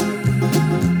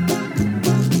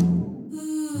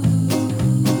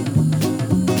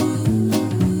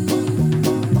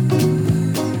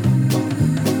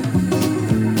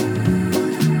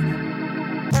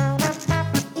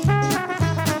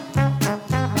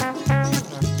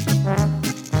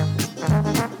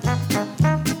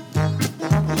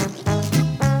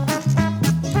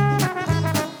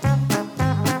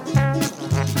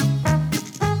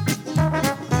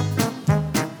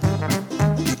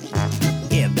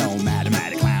 It don't matter,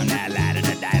 matter, clown that ladder,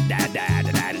 da da da da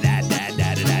da da da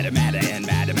da da da matter and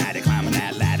matter, matter, climbing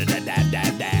that ladder, da da da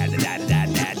da da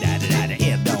da da da da da.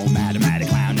 It don't matter, matter,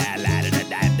 clown that ladder, da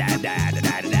da da da da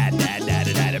da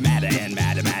da da da matter and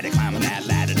matter, matter, climbing that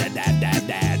ladder, da da da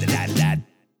da da da da.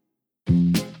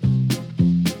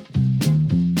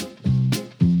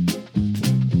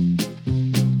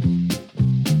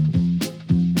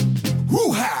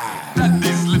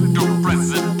 Daddy's little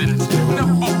president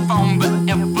never found the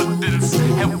evidence.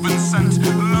 Heaven sent,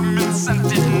 lemon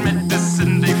scented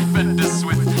medicine they fed us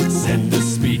with. Said the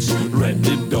speech, read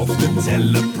it off the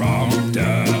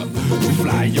teleprompter.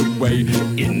 Fly away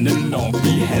in an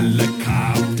Orby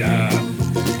helicopter.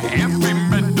 Heavy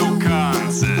metal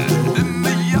concert in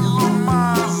the yellow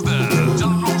Mazda.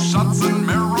 Jello shots and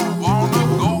marijuana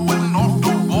going off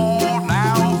the wall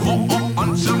now for a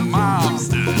bunch of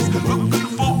mobsters looking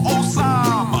for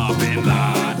Osama bin Laden.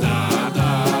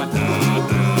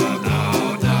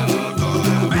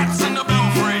 Bats in the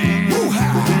belfry,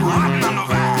 riding on the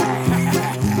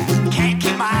vine. Can't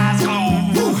keep my eyes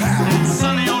closed,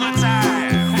 sunny all the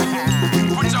time.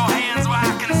 Put your hands where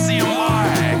I can see them,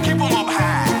 boy. Keep them up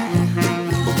high.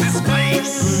 This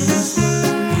place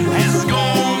has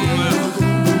gone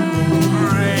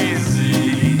crazy.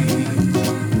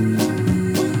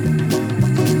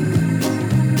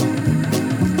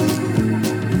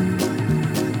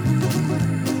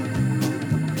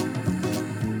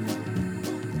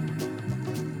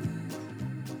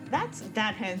 That's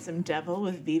That Handsome Devil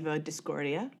with Viva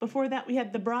Discordia. Before that, we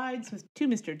had The Brides with To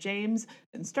Mr. James.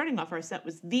 And starting off our set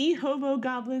was The Hobo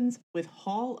Goblins with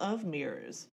Hall of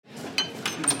Mirrors.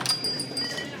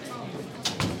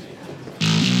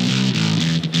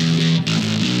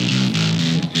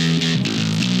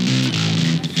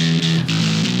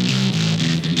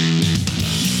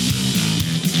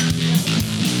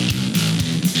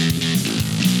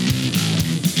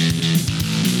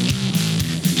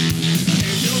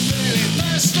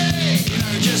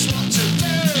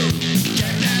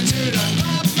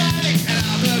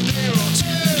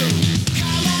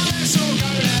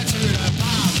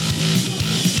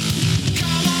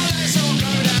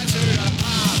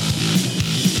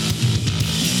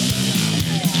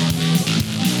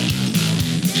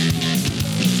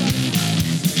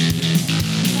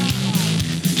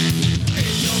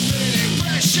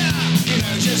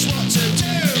 Once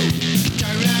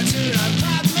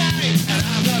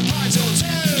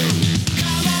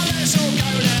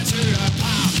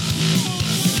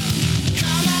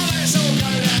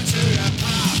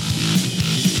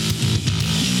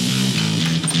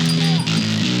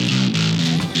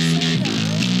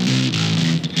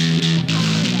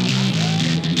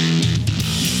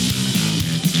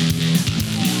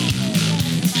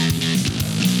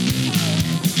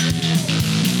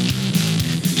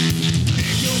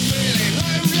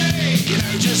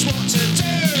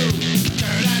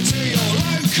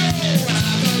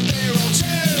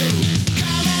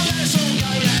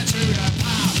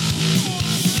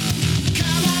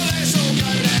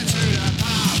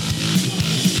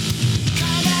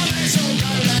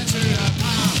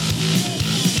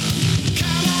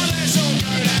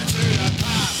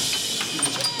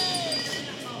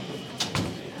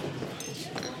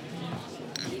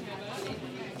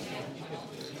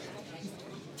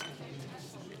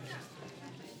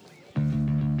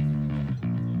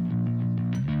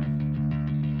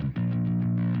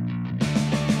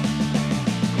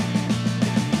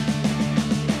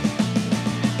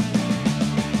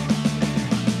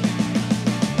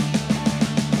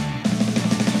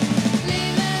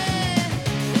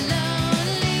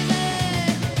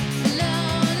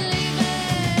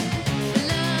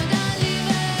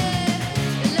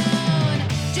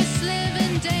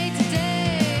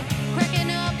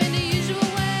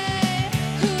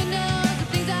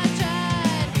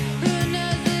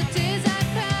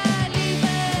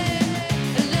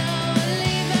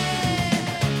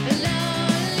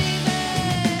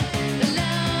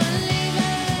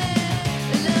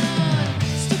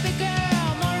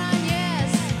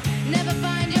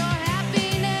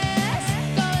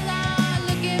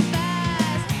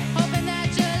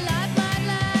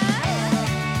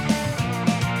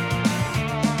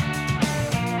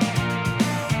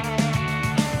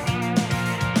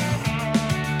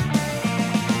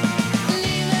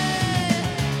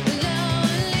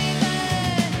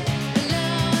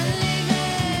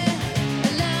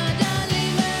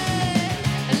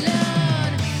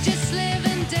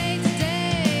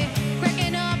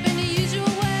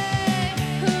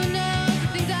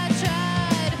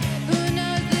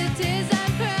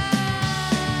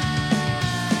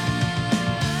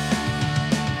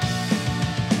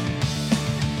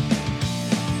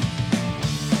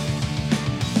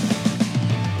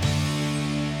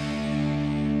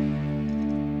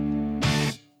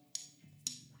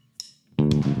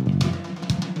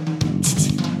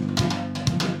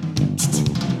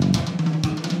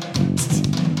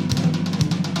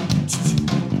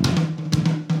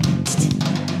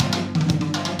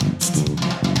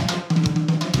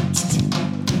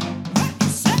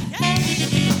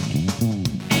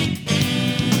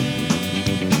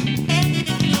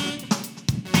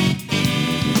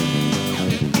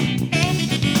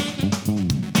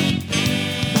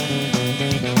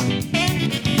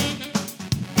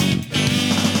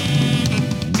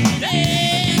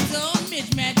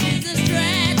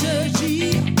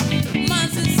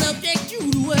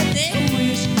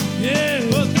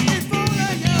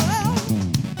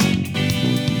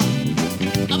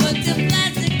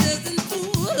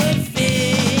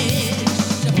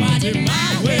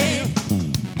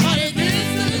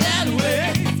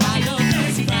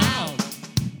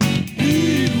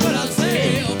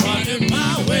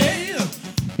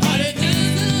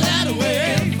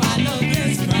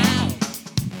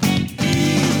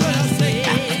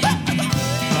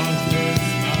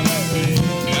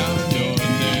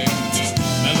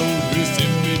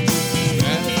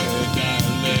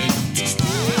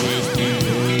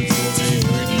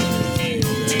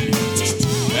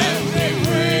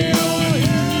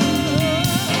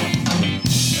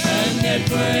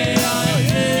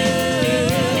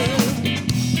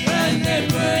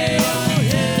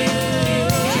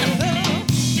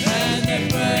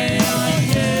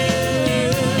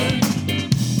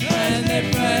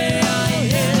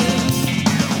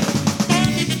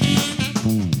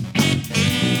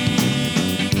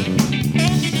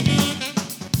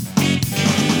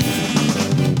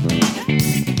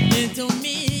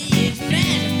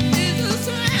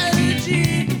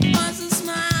a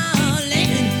smile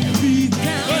and breathe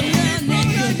down.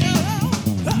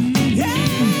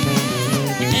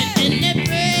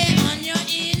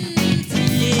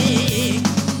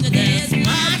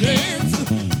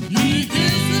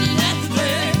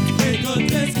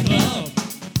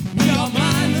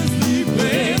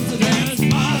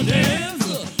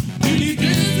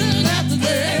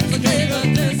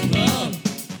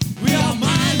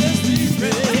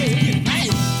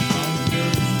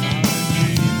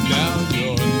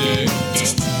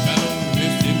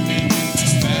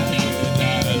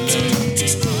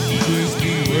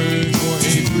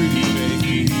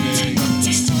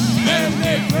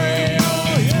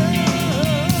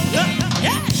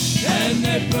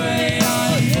 pray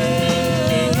on you.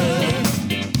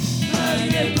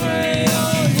 And they pray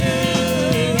on you.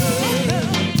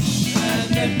 And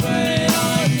they pray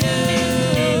on you.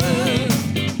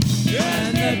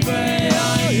 And they pray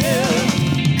on you.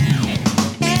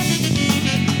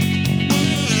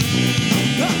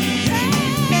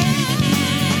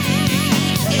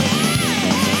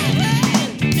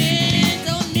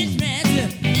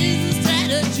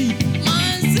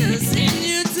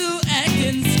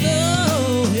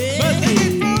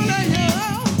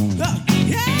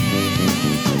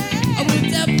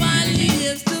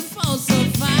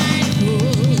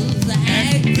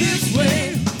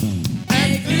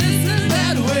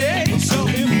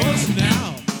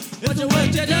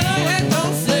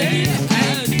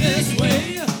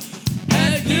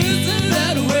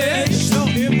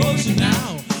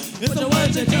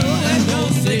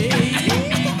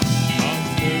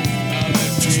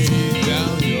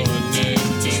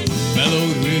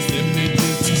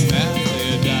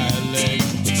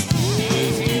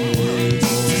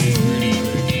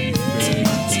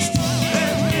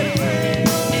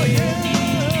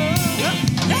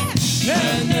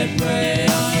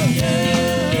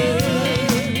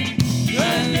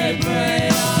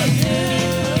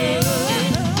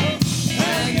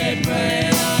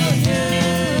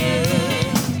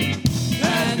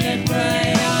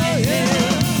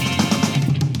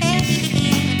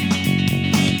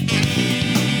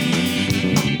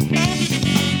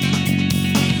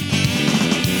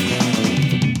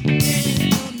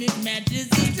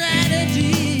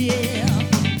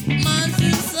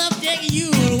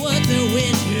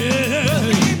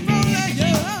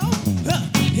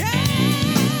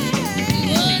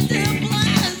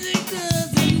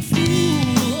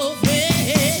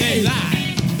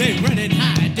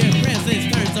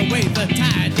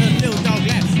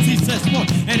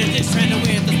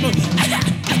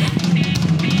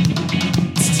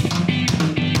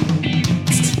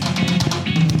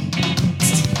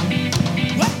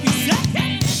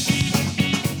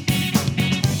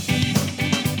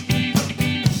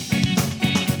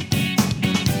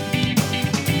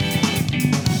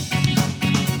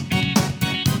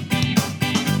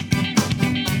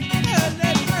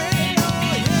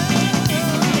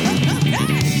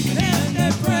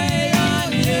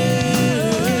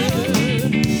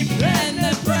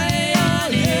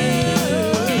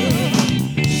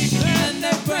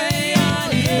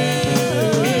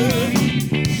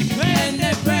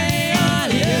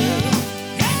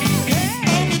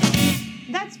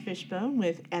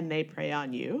 With And They Pray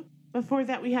on You. Before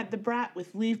that, we had The Brat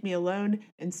with Leave Me Alone,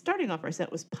 and starting off our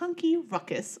set was Punky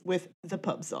Ruckus with The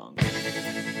Pub Song.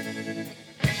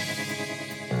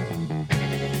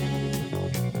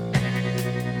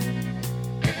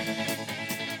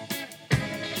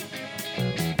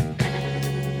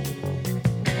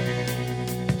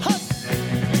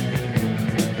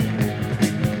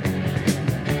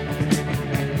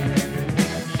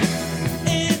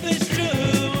 If it's true,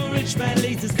 a rich man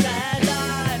leads a sad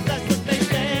life. That's what they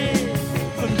say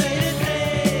from day to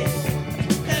day.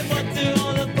 And what do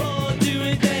all the poor do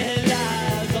with their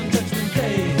lives on Judgment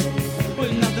Day? Well,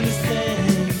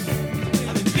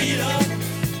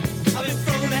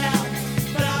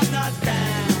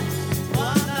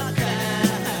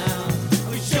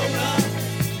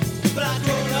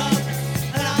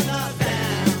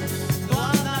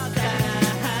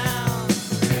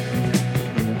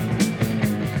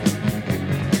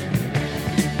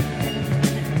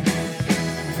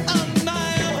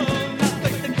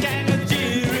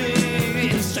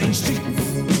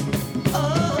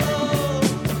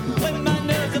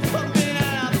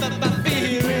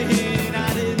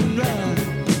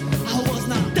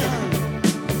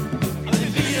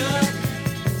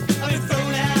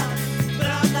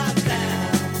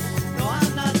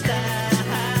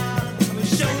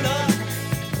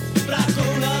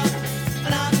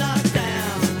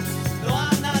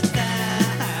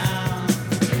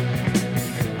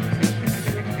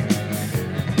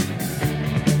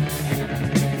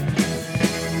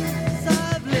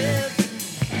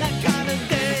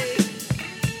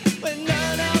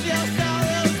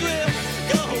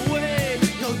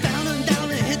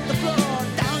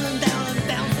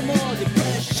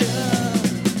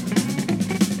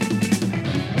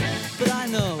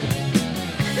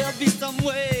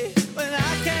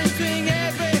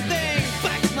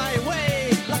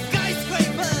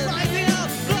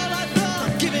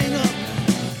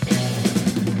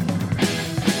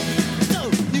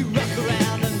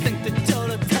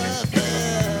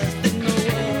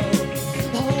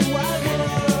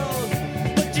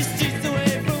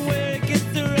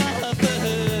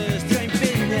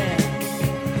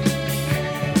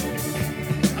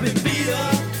 I've been beat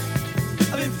up,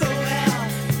 I've been thrown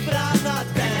out, but I'm not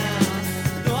down.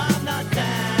 No, I'm not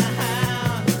down.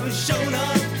 I've been shown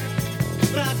up,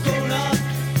 but I've grown up,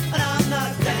 and I'm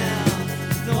not down.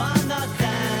 No, I'm not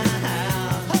down.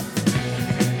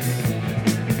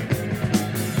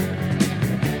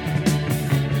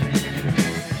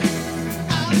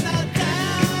 I'm not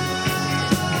down.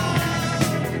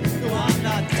 No, I'm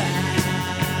not down.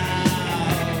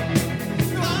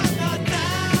 No, I'm not down. No, I'm not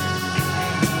down.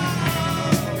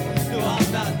 No,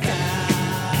 I'm not down.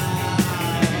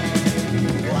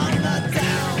 No, I'm not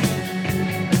down.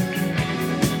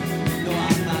 No,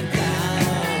 I'm not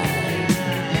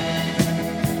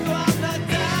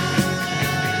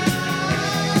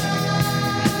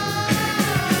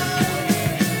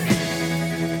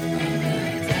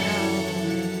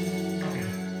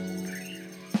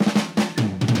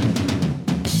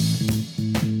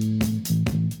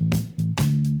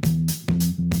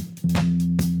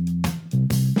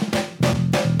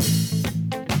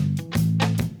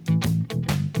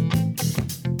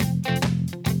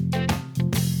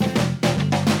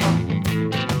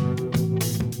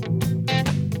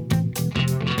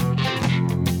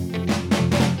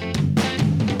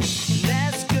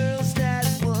Last girl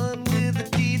started one with a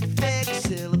defect,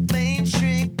 cellophane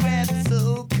shrink wrap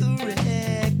so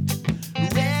correct.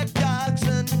 Red dogs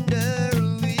under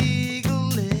illegal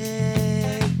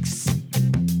legs.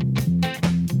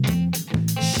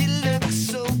 She looks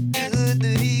so good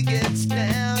that he gets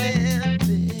down and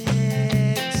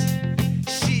begs.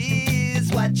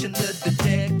 She's watching the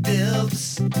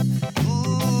detectives.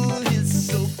 Ooh, he's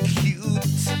so cute.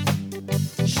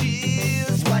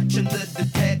 She's watching the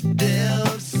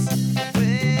detectives.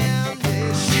 When they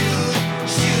shoot,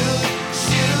 shoot,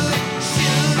 shoot,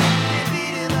 shoot. They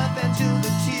beat him up until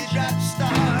the teardrops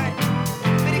start.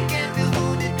 But he can't be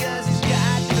wounded 'cause he's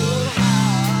got no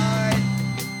heart.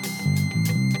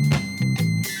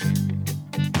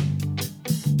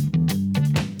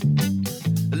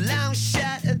 A long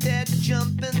shot at that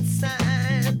jumping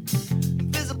sign.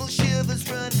 Visible shivers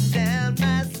running down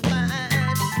my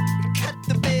spine. Cut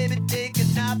the baby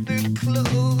taking off her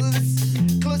clothes.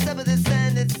 Close up with a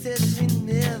sign that says we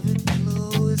never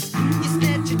close. You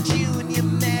snatch a chew and you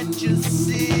match a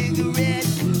cigarette.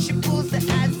 She pulls the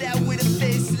eyes out with a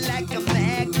face like a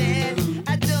magnet.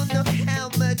 I don't know how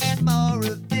much more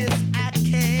of this I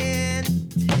can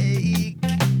take.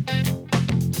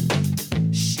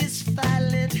 She's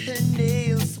filing her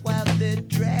nails while they're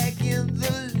dragging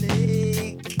the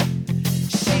lake.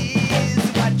 She's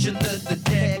watching the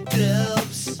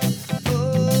detectives.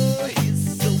 Oh, he's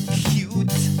so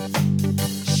cute.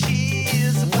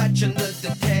 She's watching the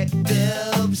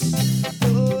detectives.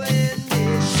 Oh, and they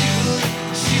shoot,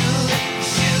 shoot,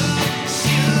 shoot,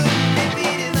 shoot. They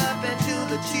beat him up until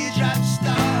the teardrops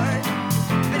start.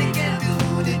 But he can't be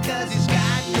wounded 'cause he's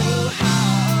got no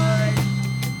heart.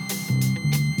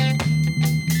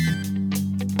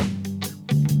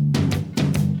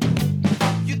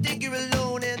 You think you're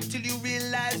alone until you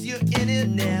realize you're in it.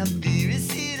 Now fear is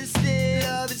here to stay.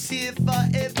 Love is here for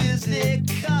everything.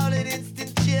 Call it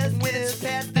instant chess when it's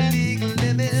past the legal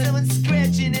limit. Someone's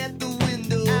scratching at the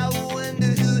window. I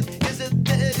wonder who is it.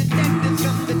 The detective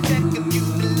from the check if you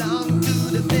belong to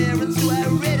the parents who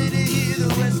are ready to hear the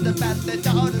rest about their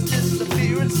daughter's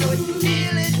disappearance. So it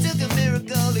really took a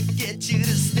miracle to get you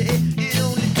to stay. It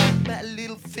only took my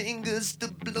little fingers to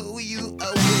blow you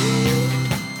away.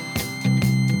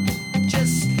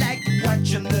 Just like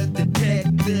watching the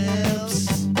detectives.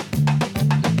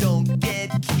 Don't get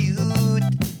cute.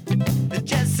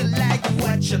 Just like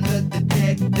watching the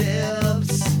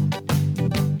detectives.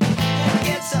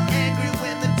 Get so angry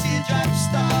when the teardrops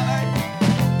start.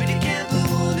 But he can't be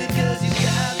wounded 'cause he's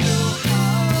got no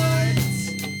heart.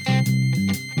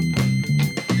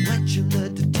 Watching the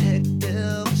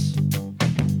detectives.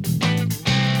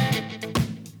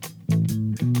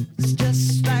 It's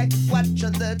just like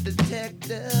watching the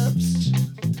detectives.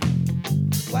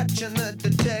 Watching the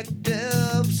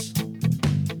detectives.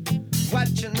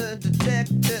 Watching the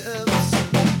detectives.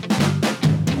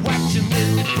 Watching the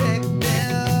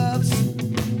detectives.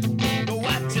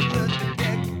 Watching the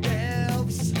detectives.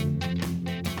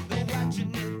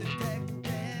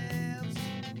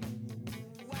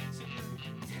 Watching the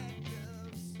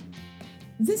detectives.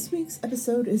 This week's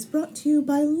episode is brought to you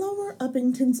by Lower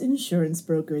Uppington's Insurance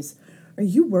Brokers. Are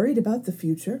you worried about the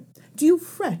future? Do you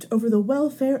fret over the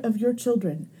welfare of your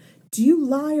children? Do you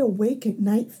lie awake at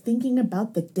night thinking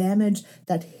about the damage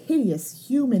that hideous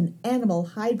human-animal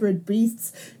hybrid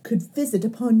beasts could visit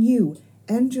upon you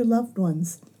and your loved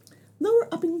ones? Lower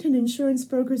Uppington Insurance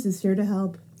Brokers is here to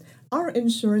help. Our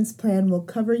insurance plan will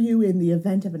cover you in the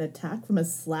event of an attack from a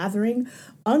slathering,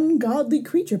 ungodly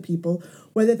creature people,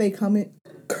 whether they come in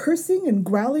cursing and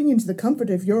growling into the comfort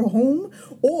of your home,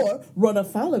 or run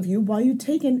afoul of you while you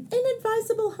take an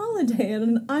inadvisable holiday at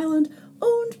an island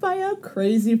owned by a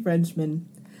crazy Frenchman.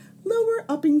 Lower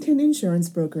Uppington Insurance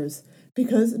Brokers,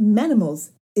 because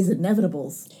Manimals is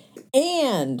inevitables.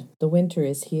 And the winter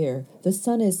is here. The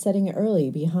sun is setting early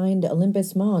behind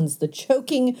Olympus Mons. The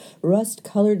choking,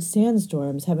 rust-colored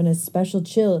sandstorms have an especial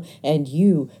chill, and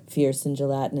you, fierce and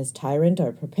gelatinous tyrant,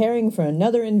 are preparing for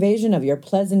another invasion of your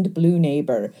pleasant blue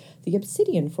neighbor. The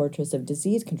Obsidian Fortress of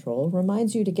Disease Control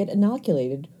reminds you to get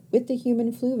inoculated with the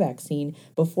human flu vaccine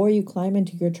before you climb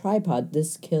into your tripod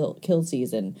this kill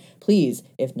season. Please,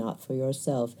 if not for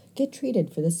yourself, get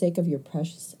treated for the sake of your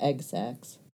precious egg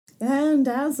sacs. And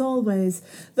as always,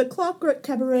 the Clockwork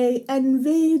Cabaret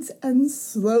invades and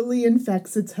slowly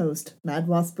infects its host, Mad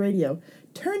Wasp Radio,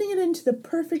 turning it into the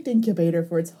perfect incubator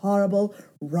for its horrible,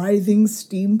 writhing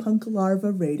steampunk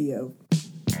larva radio.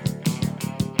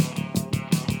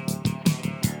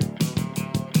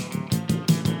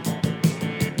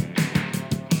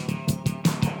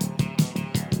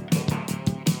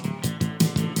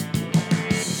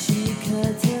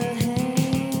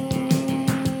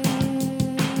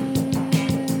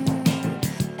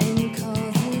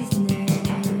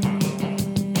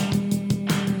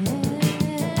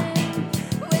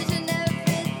 Wishing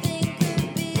everything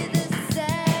could be the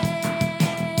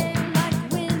same,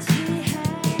 like when she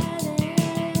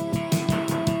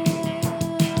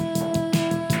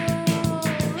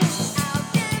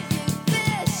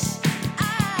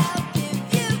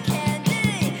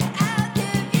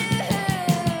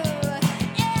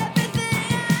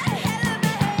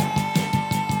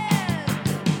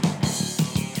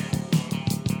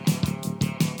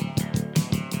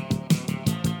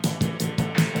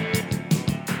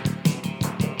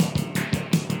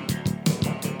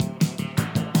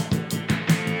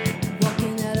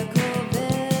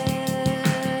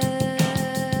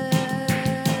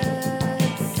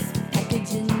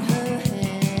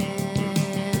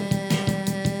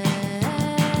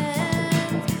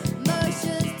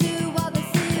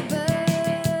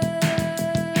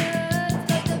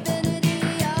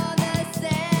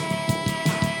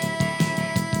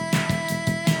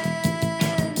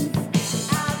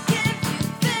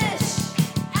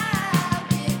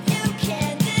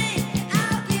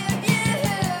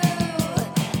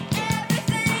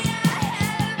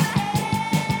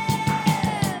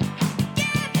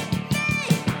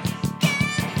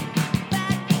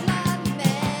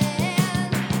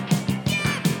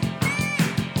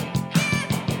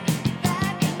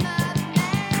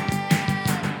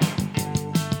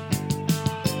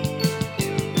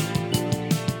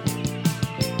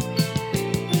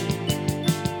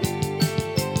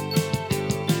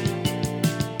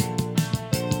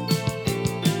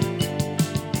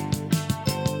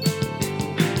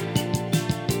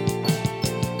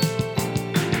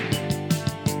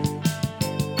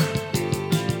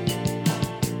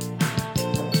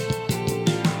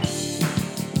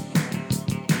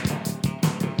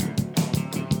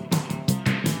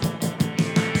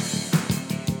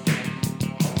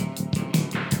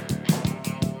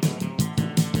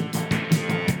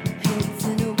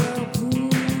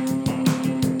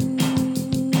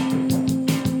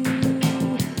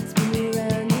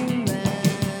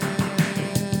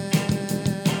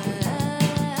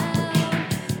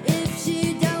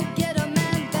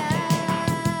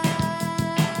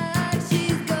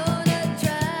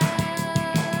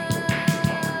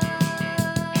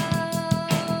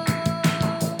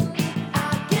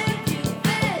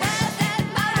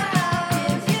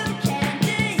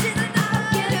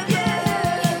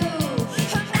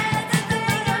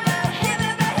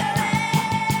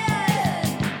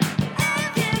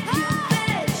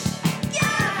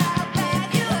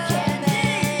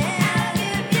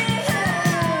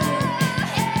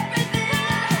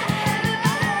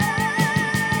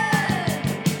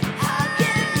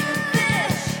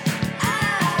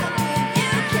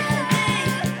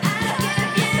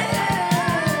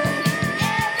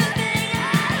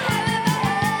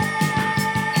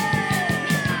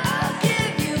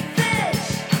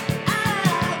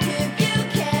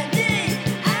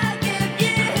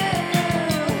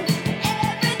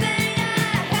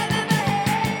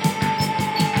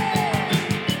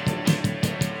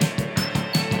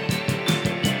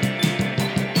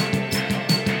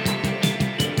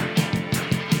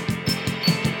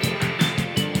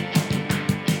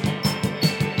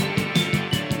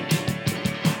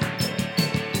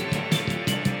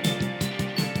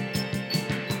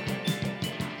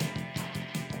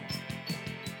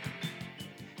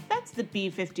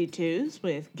B-52s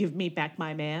with Give Me Back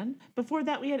My Man. Before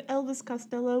that, we had Elvis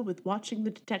Costello with Watching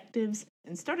the Detectives.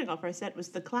 And starting off our set was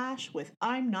The Clash with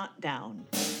I'm Not Down.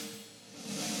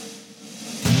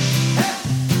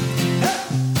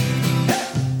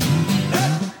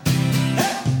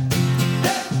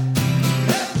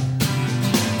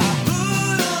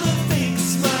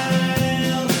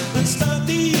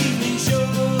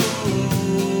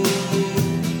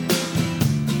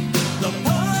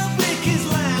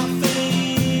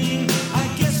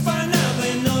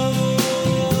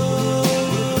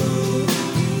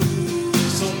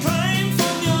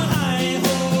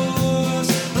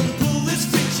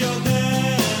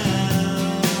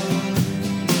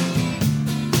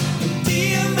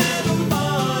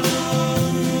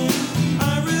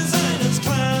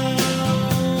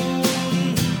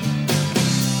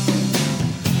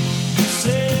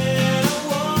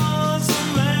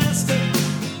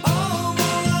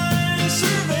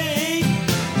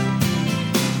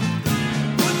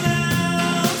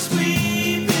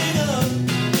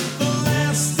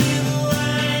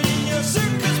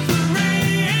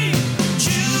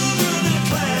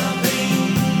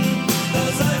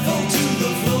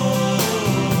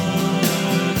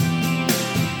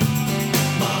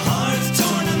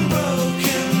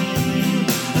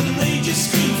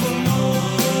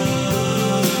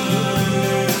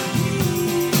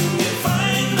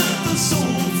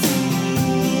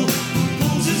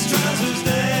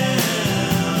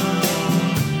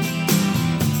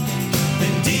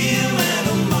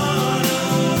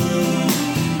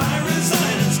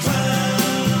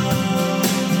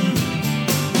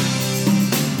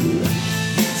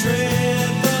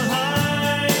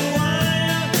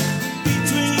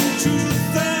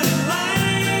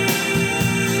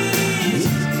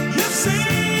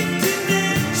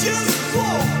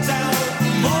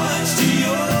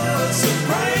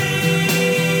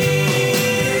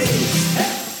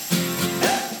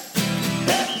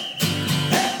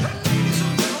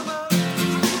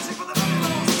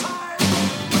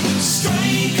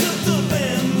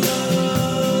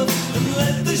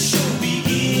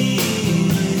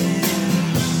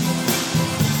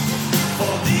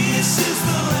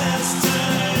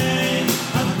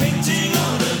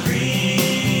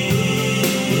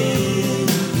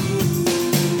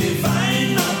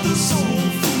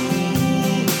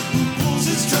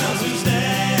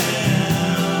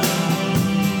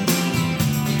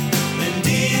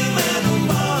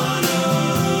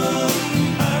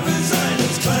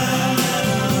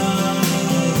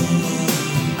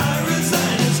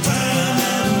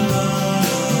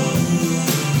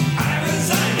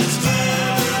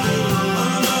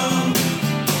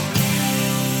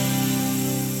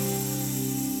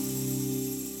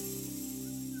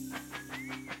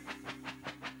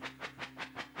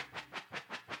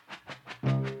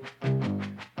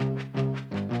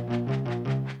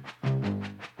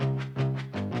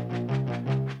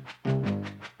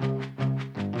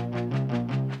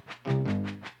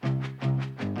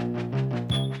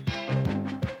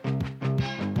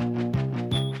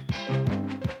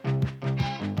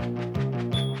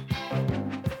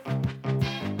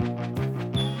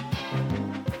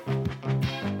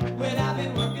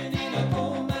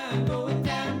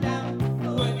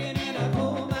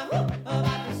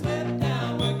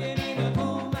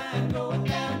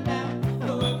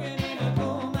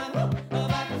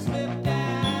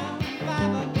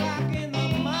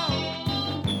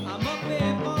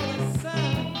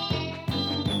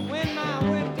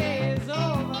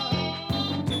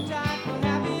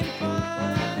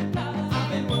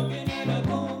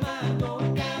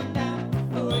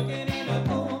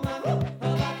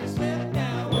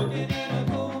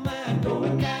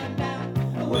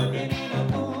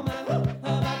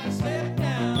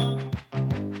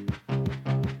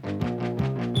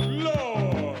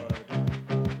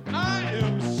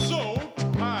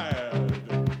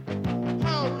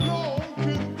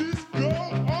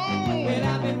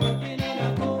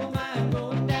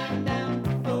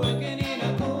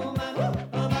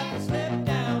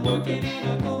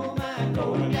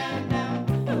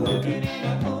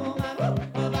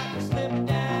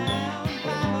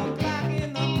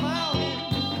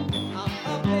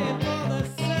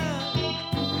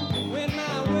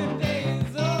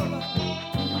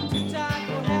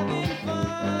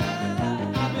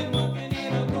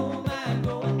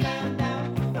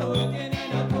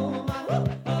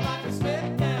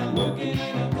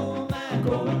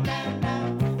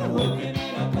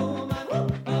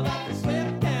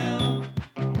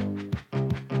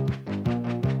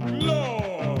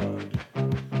 Lord,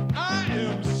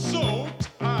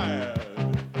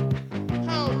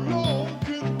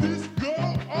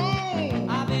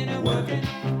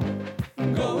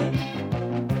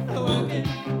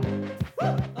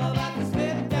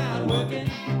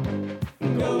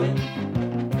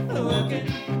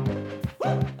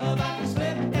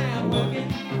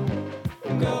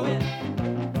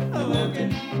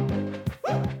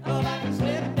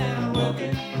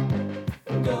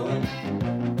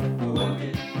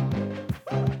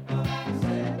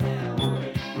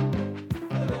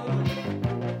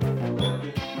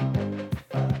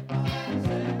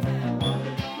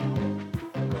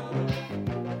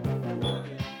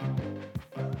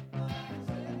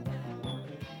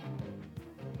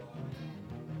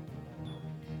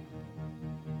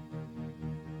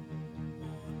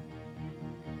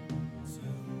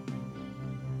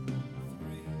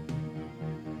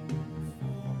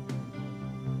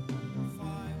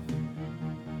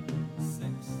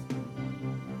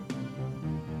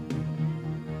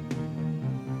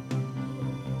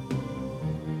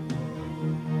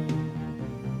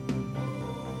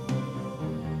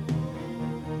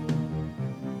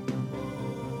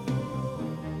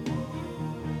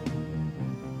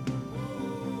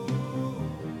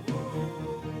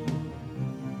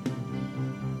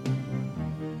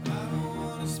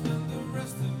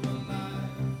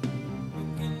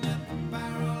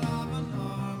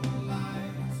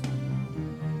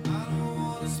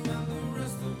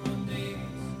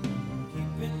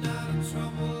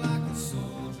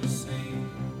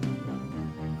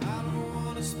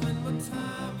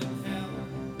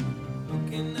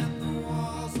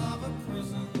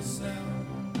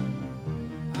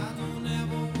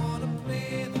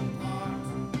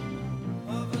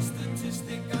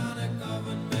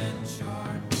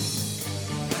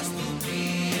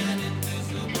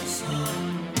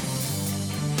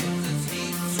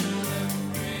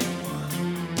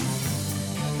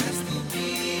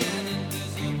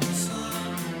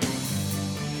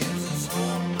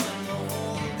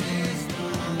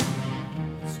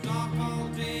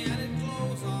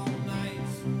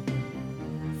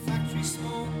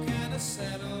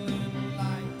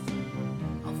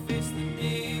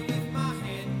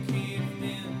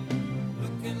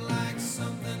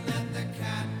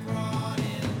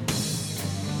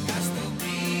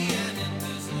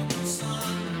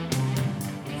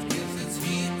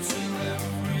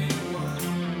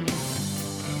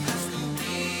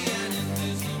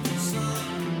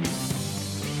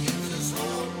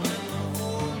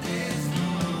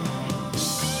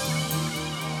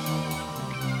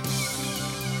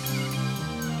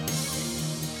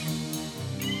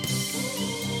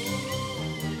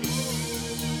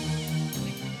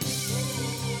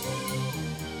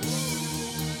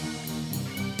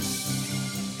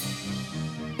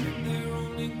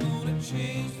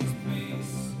 change this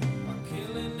place by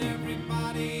killing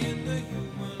everybody in the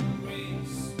human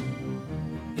race.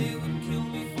 They would kill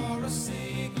me for a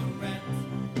cigarette,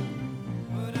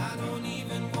 but I don't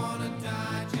even wanna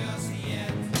die just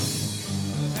yet.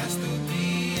 There has to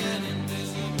be an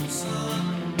invisible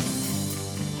sun,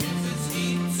 gives its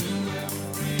heat to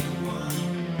everyone.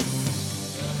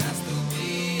 There has to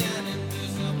be an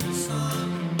invisible sun,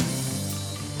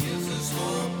 gives us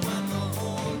hope when the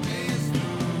whole day is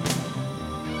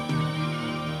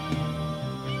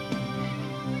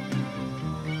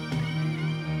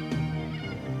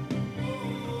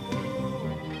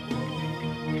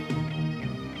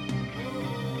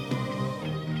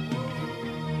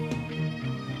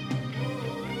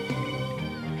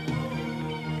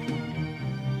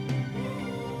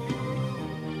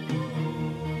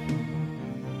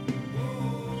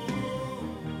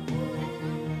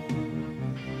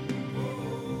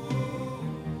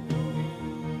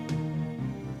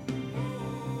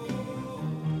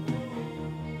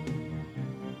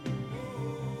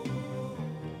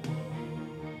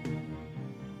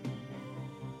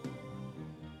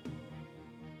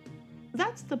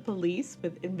That's The Police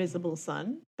with Invisible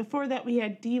Sun. Before that, we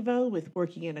had Devo with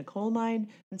Working in a Coal Mine.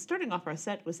 And starting off our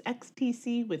set was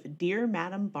XTC with Dear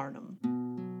Madam Barnum.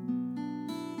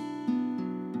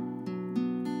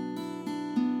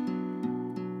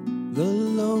 the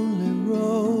lonely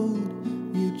road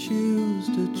you choose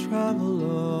to travel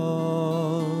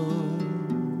on.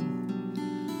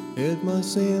 It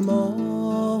must seem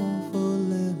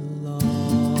awfully long.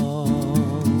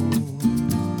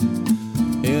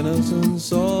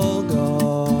 Innocence all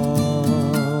gone.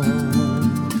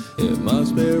 It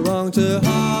must be wrong to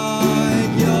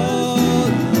hide your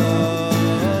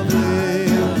lovely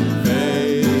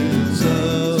face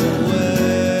away.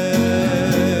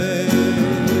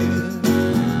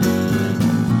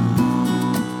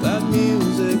 That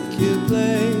music you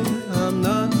play, I'm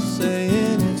not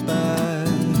saying it's bad.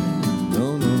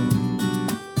 No, no.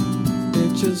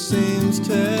 It just seems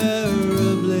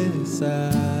terribly sad.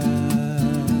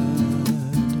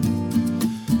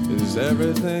 Is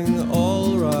everything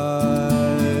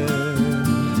alright?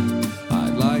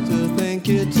 I'd like to think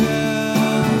you'd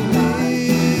tell me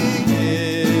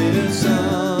if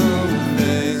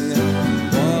something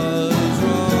was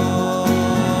wrong.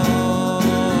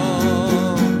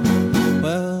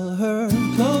 Well, her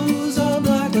clothes are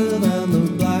blacker than the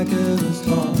blackest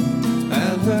heart,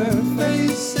 and her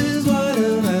face is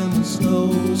whiter than the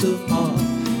snows of Park.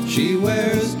 She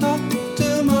wears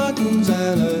Dr. Martens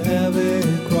and a heavy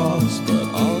cross, but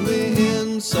on the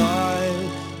inside,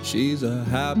 she's a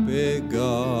happy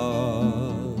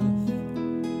goth.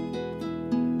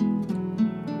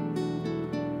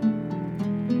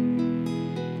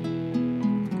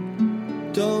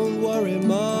 Don't worry,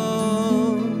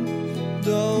 Mom.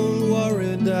 Don't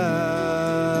worry, Dad.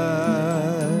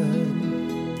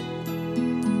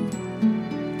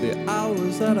 The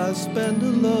hours that I spend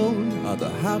alone are the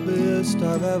happiest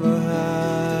I've ever had.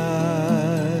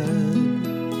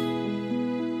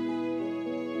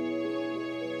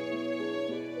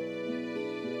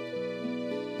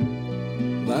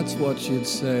 That's what she'd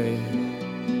say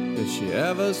if she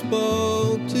ever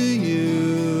spoke to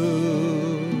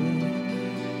you.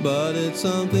 But it's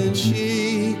something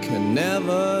she can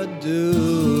never do,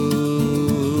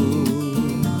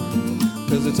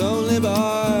 'cause it's only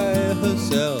by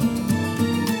herself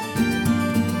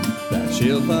that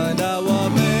she'll find out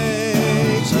what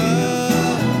makes her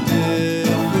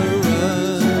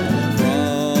different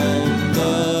from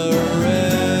the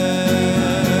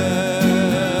rest.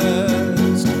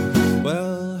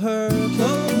 Well, her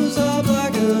clothes are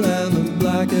blacker than the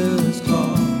blackest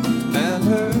tar, and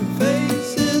her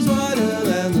face is whiter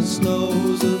than the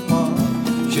snows of Park.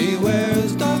 She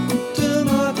wears Dr.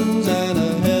 Martens and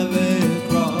a heavy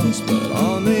cross, but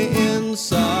on the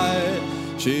inside,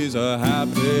 she's a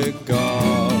happy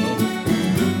goth.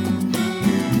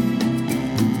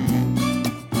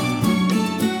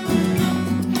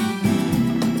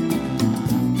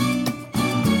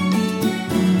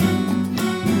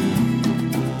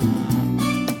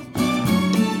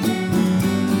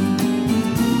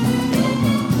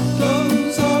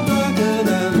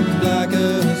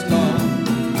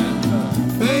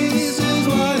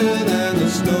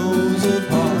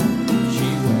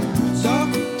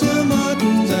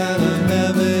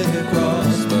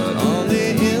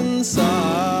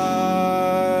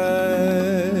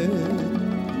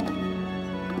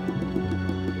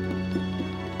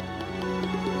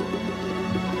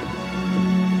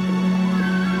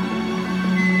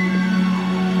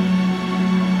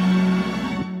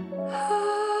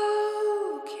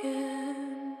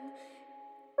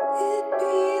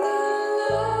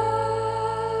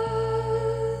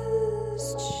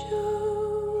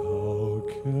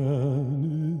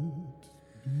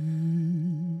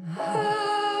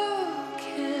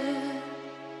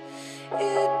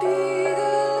 it be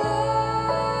the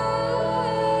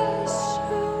last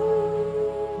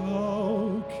show.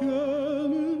 How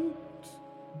can it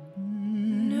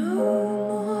No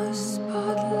more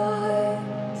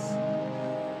spotlights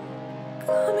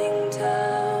coming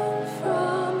down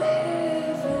from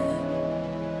heaven.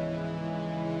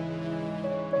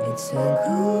 It's a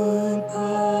goodbye.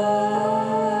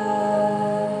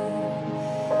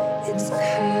 It's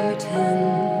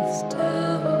curtains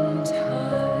down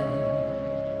time.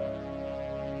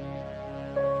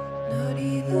 Not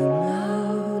even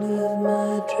out of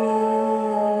my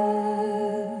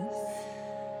dress,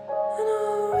 and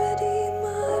already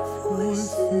my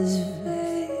voice is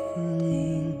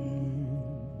fading.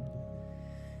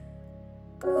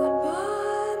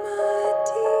 Goodbye, my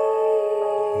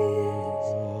dears,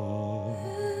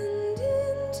 and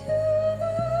into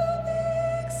the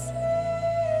big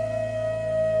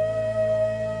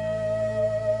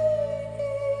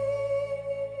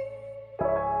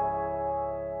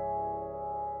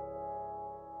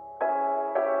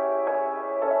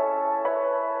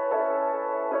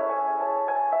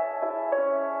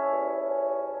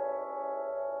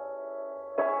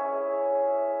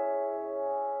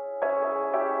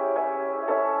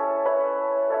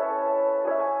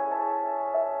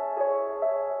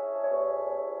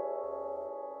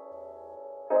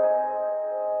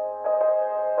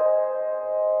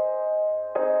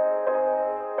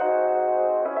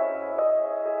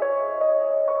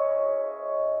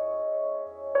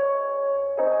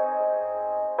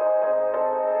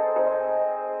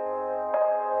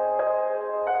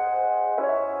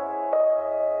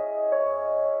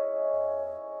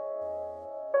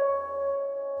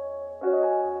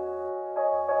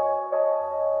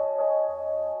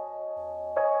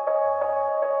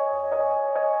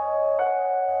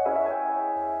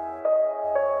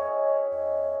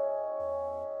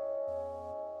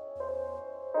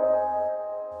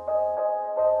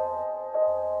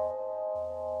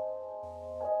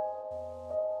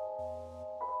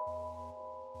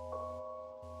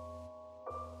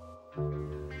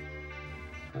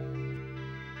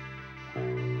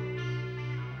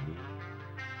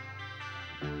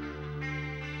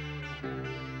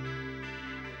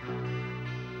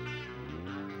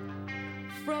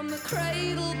From the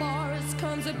cradle bars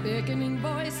comes a beckoning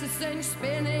voice that sends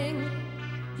spinning.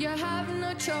 You have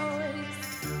no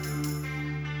choice.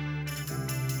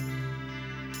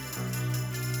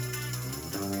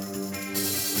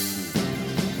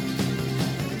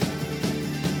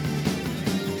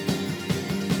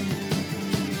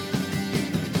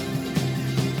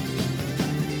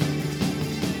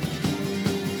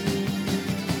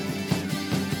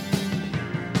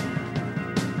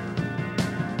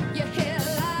 You hear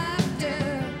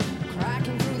laughter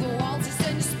cracking through the walls, it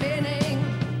sends spinning.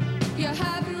 You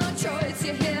have no choice.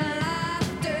 You hear laughter.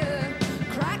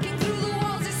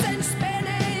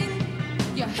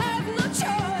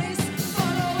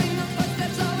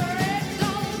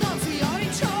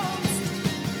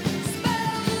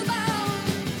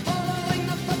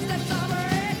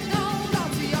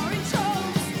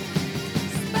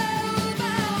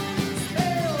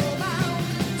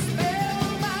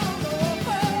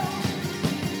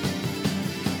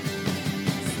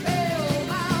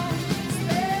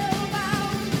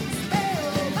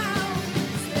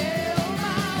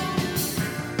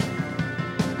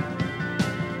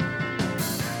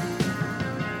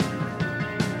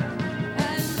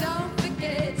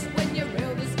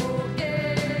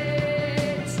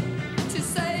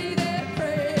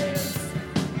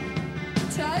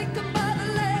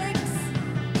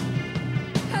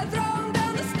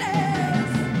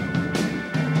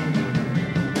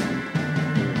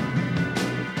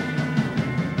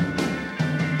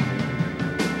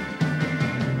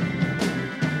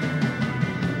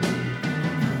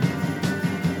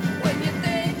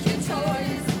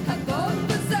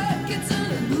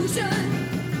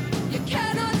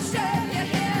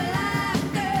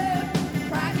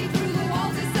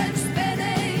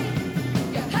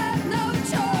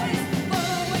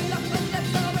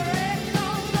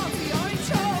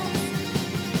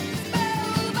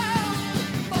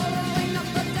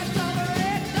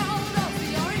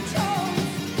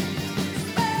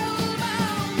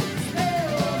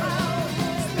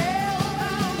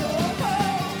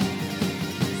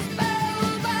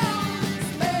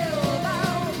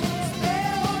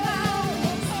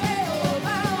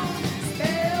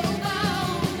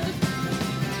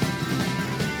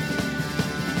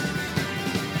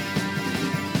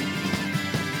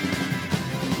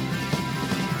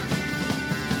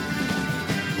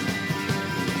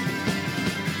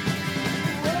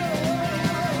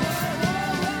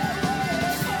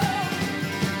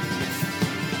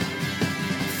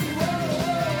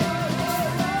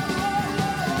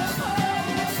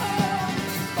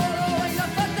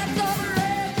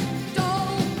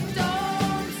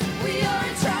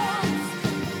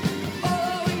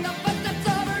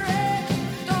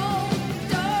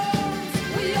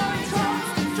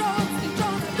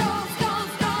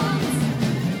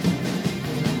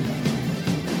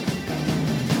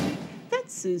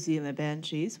 Siouxsie and the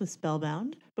Banshees with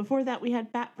Spellbound. Before that, we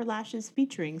had Bat for Lashes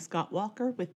featuring Scott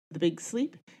Walker with The Big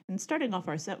Sleep. And starting off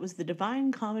our set was The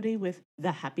Divine Comedy with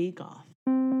The Happy Goth.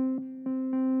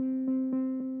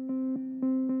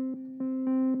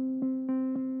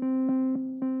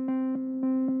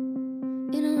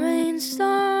 In a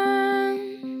rainstorm,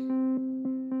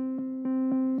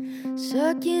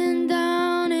 sucking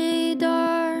down a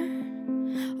dart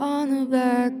on the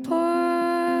back porch.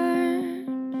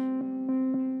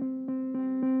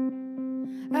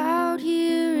 Out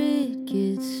here it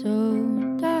gets so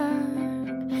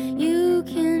dark, you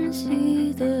can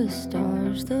see the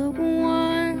stars, the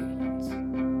ones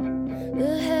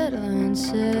the headline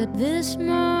said this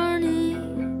morning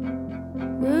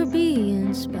we're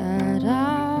being spat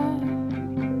out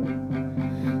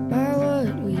by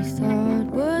what we thought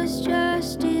was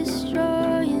just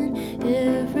destroying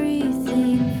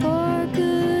everything for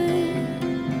good.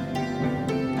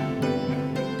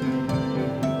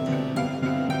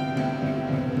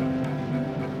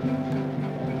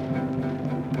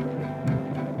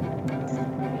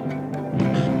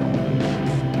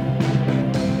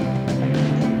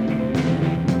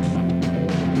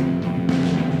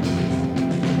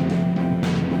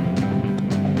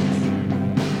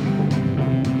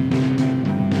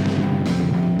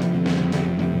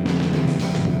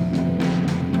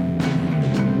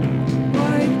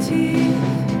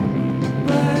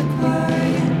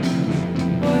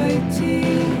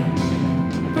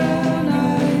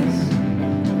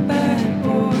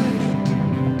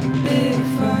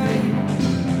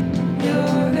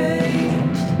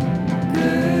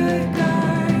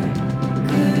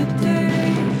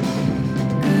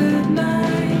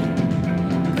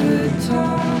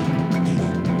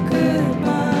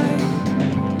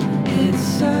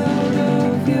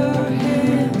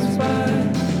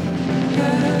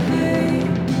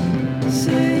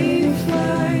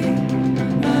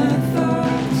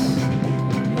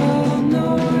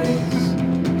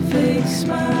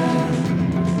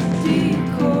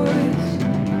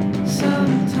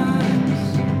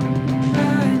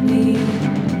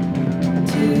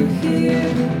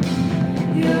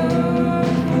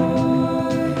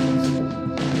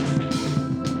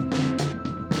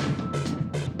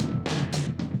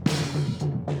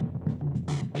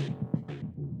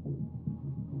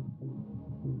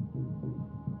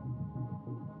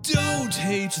 Don't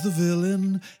hate the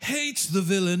villain, hate the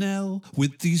villanelle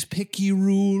with these picky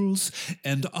rules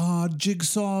and odd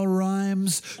jigsaw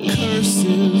rhymes,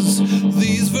 curses.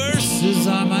 These verses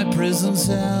are my prison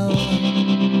cell.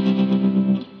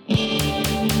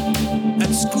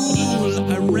 At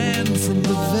school, I ran from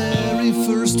the very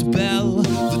first bell,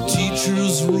 the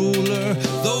teacher's ruler,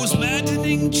 those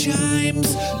maddening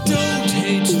chimes. Don't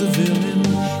hate the villain,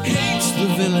 hate the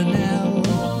villanelle.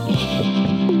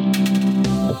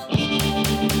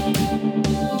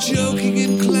 Joking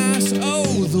in class,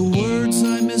 oh, the words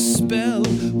I misspell,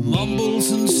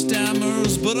 mumbles and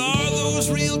stammers, but are those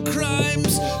real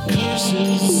crimes?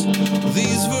 Curses,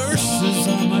 these verses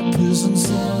are my prison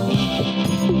cell.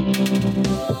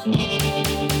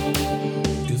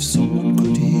 If someone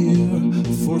could hear,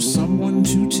 for someone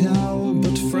to tell,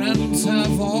 but friends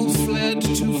have all fled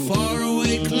to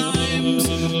faraway climes.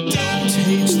 Don't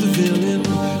hate the villain,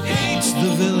 hate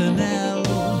the villanelle.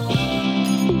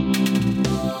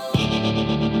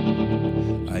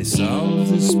 I solve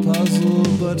this puzzle,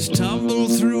 but tumble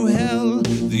through hell.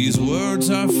 These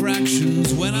words are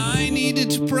fractions when I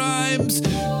needed primes.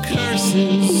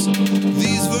 Curses,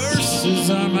 these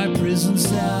verses are my prison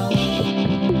cell.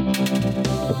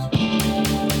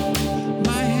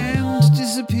 My hand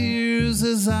disappears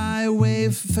as I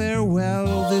wave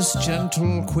farewell. This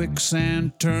gentle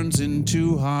quicksand turns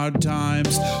into hard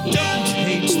times. Don't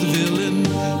hate the villain,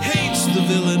 hate the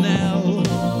villanelle.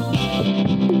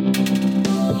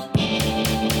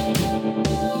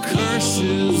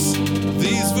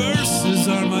 These verses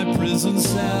are my prison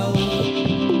cell.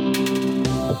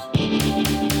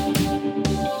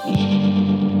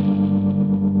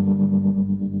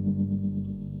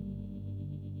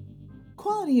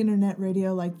 Quality internet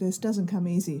radio like this doesn't come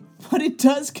easy, but it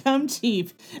does come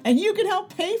cheap. And you can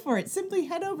help pay for it. Simply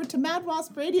head over to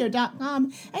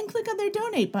madwaspradio.com and click on their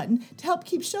donate button to help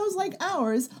keep shows like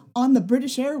ours on the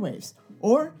British airwaves.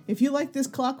 Or, if you like this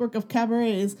clockwork of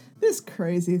cabarets, this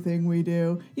crazy thing we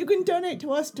do, you can donate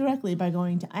to us directly by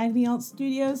going to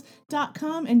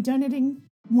agonyaltstudios.com and donating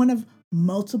one of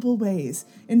multiple ways.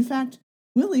 In fact,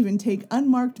 we'll even take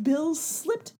unmarked bills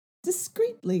slipped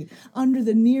discreetly under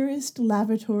the nearest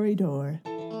lavatory door.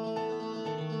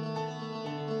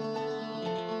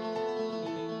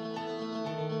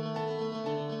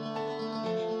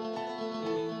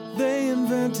 They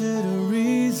invent wanted a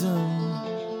reason,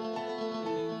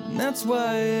 and that's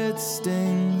why it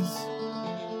stings.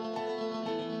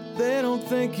 They don't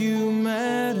think you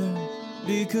matter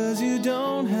because you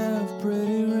don't have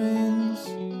pretty rings.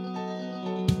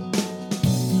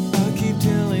 I keep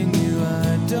telling you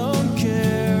I don't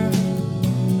care.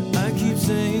 I keep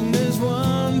saying there's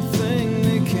one thing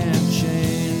they can't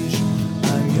change.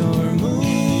 I'm your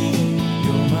moon,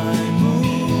 you're my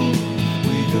moon.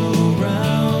 We go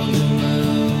round and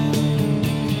round.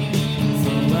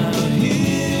 From out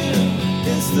here,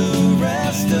 it's the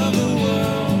rest of the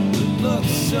world that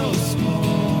looks so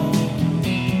small.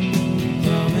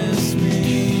 Promise me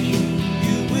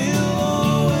you will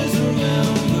always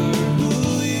remember who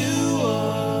you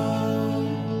are.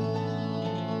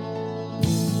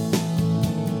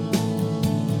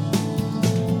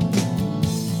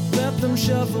 Let them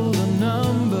shuffle the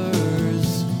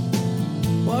numbers,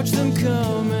 watch them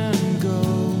come and go.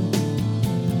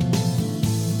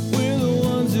 We're the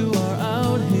ones who are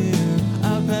out here,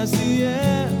 out past the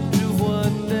edge of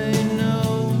what they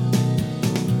know.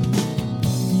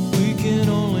 We can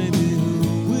only be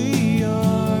who we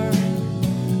are.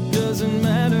 Doesn't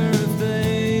matter if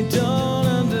they don't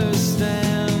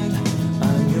understand.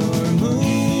 I'm your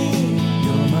moon,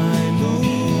 you're my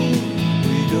moon.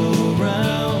 We go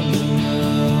round and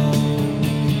round.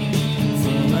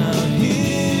 From out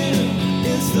here,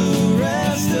 it's the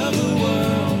rest of the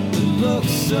world that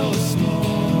looks so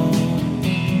small.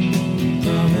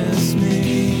 Promise me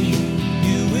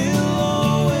you will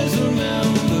always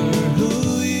remember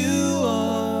who you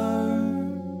are,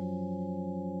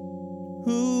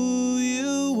 who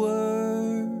you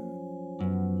were,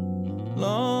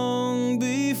 long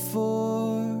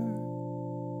before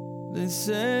they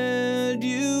said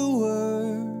you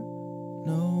were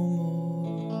no more.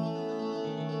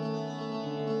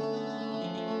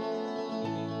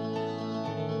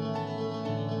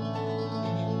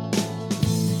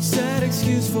 Sad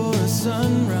excuse for a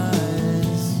sunrise.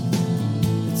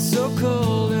 It's so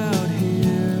cold out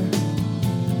here.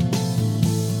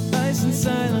 Ice and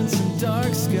silence and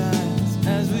dark skies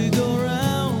as we go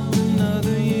round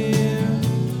another year.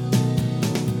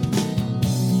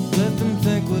 Let them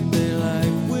think what they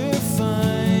like, we're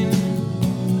fine.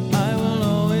 I will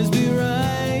always be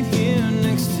right here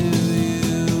next to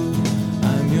you.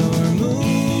 I'm your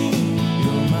moon,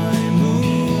 you're my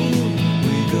moon.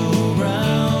 We go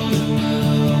round and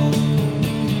round.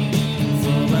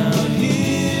 From out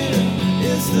here,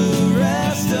 it's the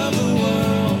rest of the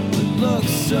world that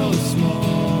looks so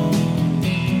small.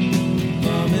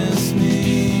 Promise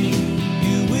me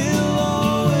you will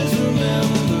always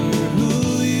remember who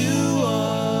you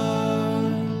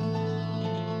are.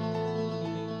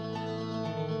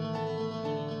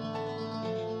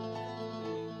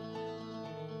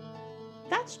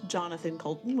 That's Jonathan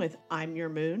Colton with I'm Your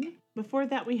Moon. Before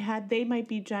that, we had They Might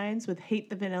Be Giants with Hate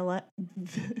the Vanilla.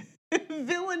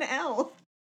 Villain L.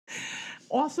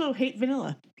 Also, Hate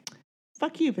Vanilla.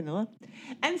 Fuck you, Vanilla.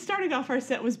 And starting off our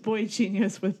set was Boy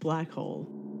Genius with Black Hole.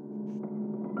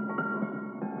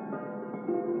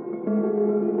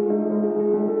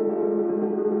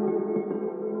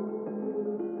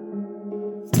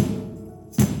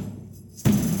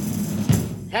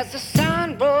 As the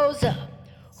sun rose up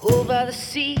over the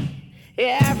sea,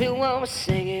 everyone was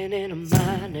singing in a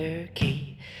minor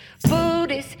key.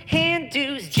 Buddhists,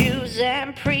 Hindus, Jews,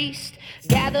 and priests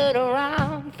gathered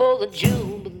around for the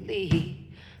Jubilee.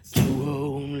 Two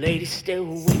old ladies still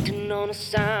waiting on a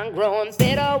sign, growing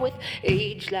bitter with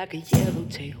age like a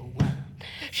yellowtail wine.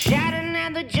 Shouting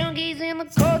at the junkies in the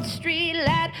cold street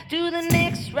light, do the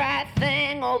next right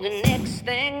thing or the next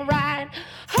thing right.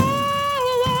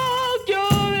 Oh,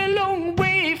 you're a long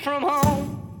way from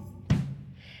home.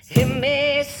 Hear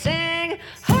me sing,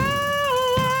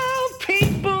 oh,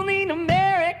 people need a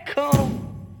miracle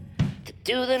to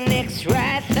do the next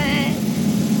right thing.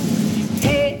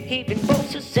 Hey, heaving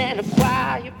voices and a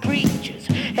choir preachers.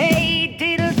 Hey,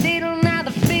 diddle, diddle, now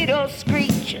the fiddle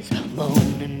screeches.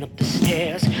 Moaning up the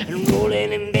stairs and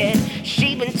rolling in bed.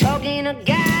 She been talking to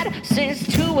God since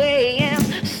 2 a.m.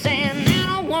 Saying,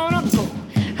 I don't wanna go,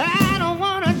 I don't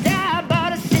wanna die,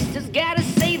 but her sister's gotta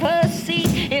save her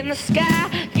seat in the sky.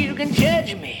 You can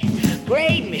judge me,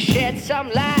 grade me, shed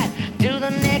some light, do the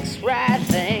next right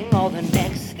thing or the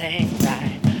next thing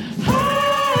right.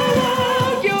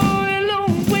 Oh, you're a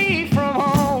long way from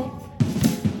home.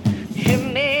 Hear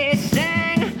me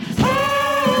sing.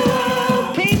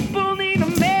 Oh, people need a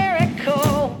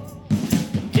miracle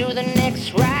to do the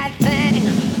next right thing.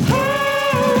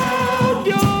 Oh,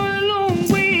 you're a long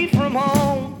way from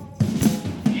home.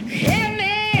 Hear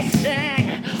me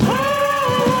sing.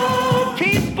 Oh,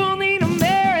 people need a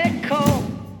miracle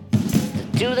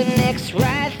next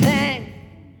right thing.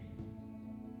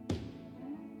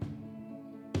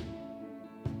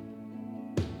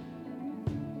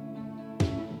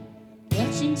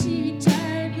 Watching TV,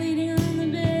 tired, bleeding on the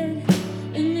bed.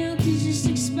 The milk is just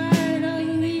expired, all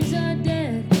the leaves are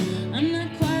dead. I'm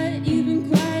not quiet, you've been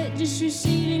quiet, just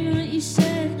receiving what you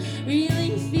said.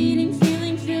 Reeling, feeding,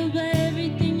 feeling filled by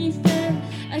everything you fed.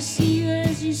 I see you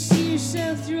as you see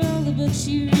yourself through all the books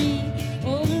you read.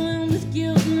 Overwhelmed with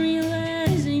guilt and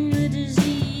realizing the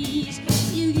disease.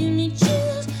 You give me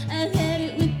chills, I've had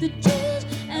it with the chills.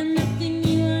 I'm nothing,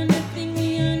 you are nothing,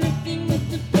 we are nothing with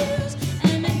the pills.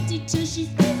 I'm empty till she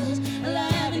feels,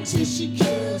 alive until she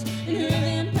kills. In her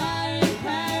vampire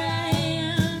empire I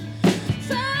am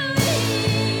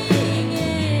falling,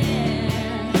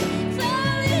 yeah,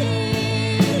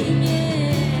 falling,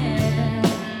 yeah.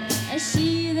 I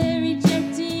see you there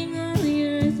rejecting all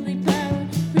your earthly power,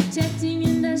 protecting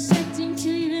and dissecting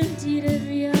till you've emptied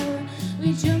every hour.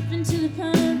 We jump into the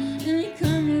pond, then we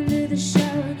come into the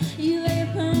shower. You lay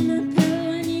upon my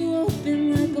pillow and you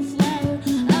open like a flower.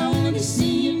 I wanted to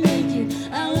see you naked,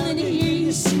 I wanted to hear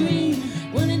you scream,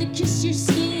 wanted to kiss your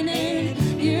skin and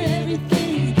your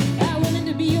everything. I wanted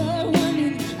to be your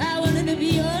woman, I wanted to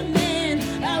be your man,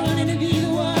 I wanted to be the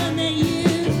one that you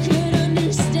could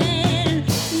understand.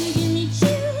 You give me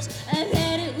chills, I've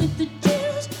had it with the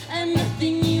chills. I'm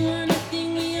nothing, you are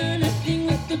nothing, we are nothing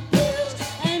with the pills.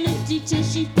 I'm empty till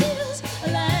she feels,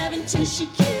 alive until she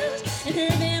kills. In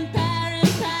her vampire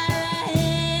empire I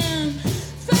am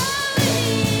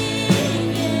falling,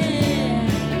 yeah,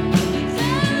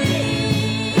 falling,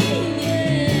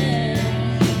 yeah.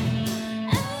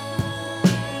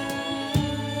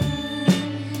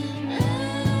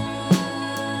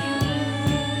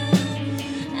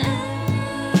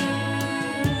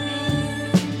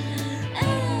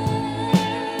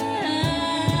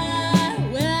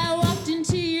 When I walked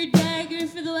into your dagger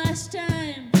for the last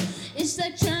time, it's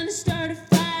like trying to start a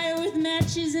fire with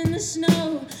matches in the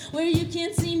snow, where you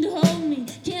can't seem to hold me,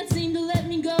 can't seem to let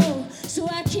me go. So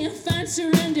I can't find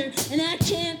surrender, and I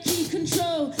can't keep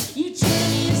control. You turn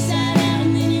me inside out,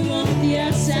 and then you want the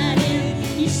outside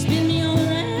in. You spin me all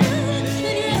around,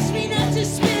 then you ask me not to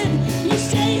spin. You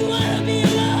say you wanna be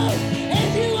alone, and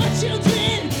if you want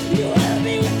children, you wanna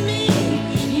be with me.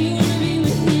 You wanna be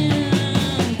with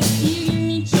him. You give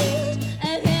me chills,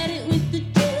 I've had it with the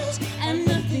chills. I'm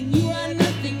nothing, you are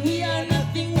nothing, we are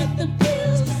nothing with the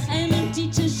pills. I'm empty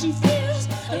till she feels,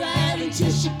 alive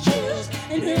until she kills.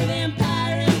 In her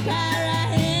vampire empire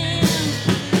I am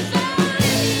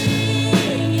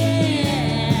falling,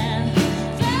 yeah,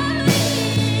 falling,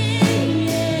 yeah,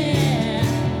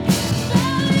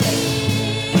 falling, yeah,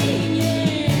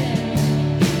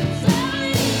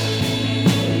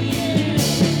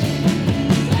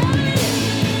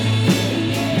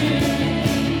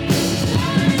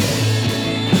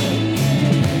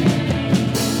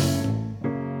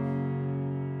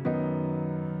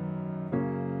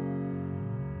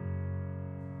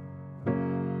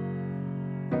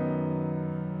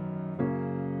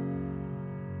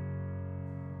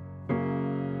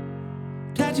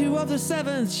 Tattoo of the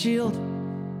seventh shield,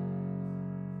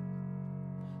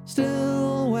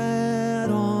 still wet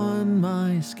on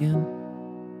my skin.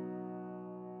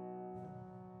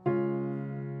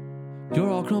 You're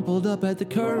all crumpled up at the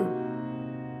curb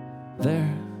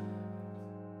there.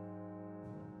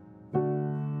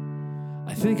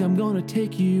 I think I'm gonna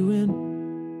take you in.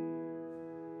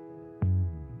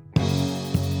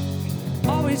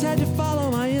 Always had to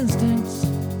follow my instincts.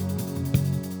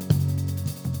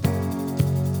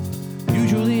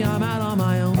 Usually I'm out on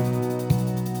my own.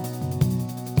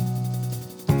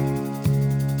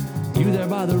 You there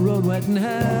by the road, wet and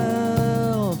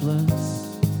helpless.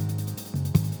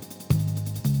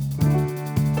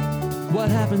 What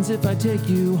happens if I take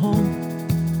you home?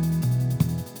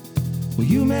 Well,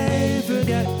 you may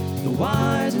forget the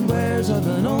whys and wheres of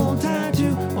an old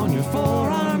tattoo on your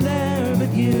forearm there,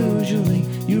 but usually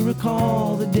you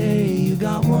recall the day you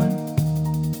got one.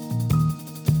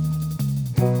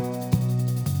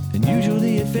 And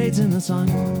usually it fades in the sun.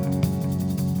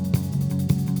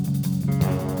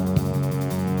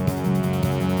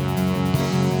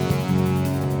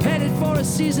 Headed for a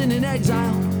season in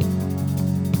exile,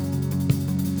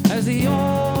 as the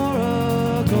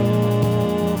oracle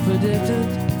predicted,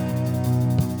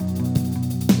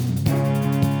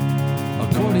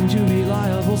 according to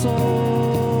reliable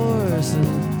sources.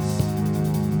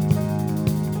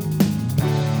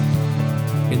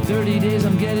 In 30 days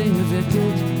I'm getting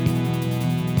evicted,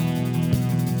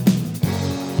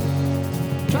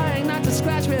 trying not to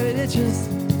scratch where it itches.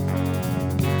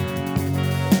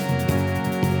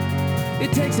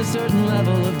 It takes a certain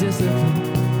level of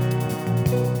discipline.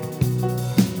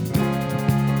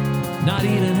 Not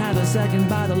even half a second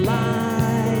by the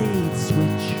light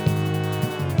switch.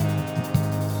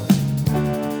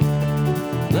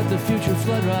 Let the future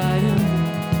flood right in.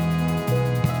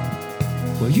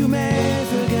 Well, you may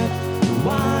forget the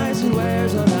whys and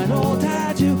wheres of an old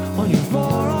tattoo on your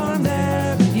forearm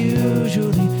there, but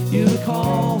usually you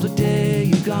recall the day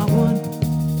you got one.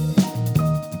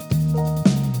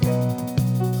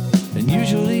 And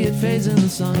usually it fades in the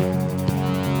sun.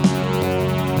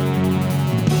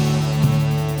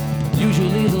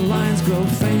 Usually the lines grow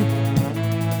faint,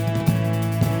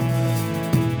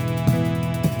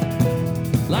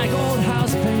 like old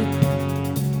house paint,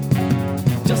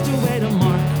 just a way to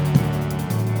mark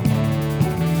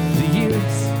the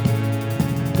years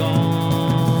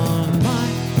gone by.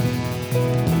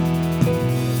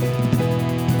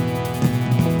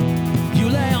 You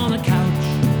lay on a couch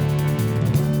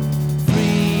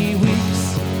 3 weeks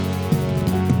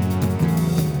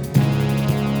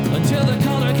until the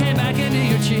color came back into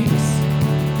your cheeks.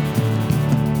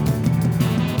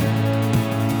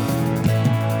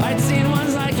 I'd seen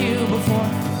ones like you before.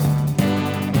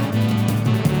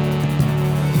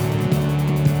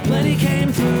 Plenty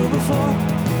came through before.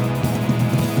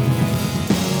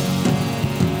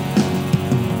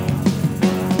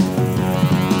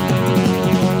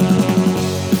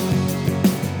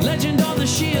 Legend on the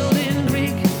shield in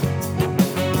Greek.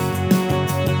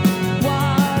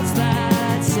 What's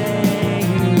that say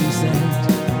you sent?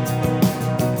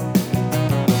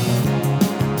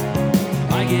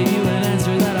 I gave you an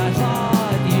answer that I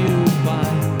thought you'd buy.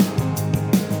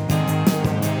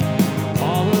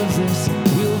 All of this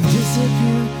will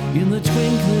disappear in the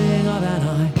twinkling of an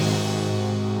eye.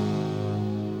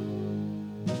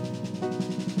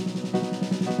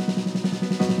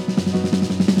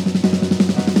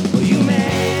 Well, you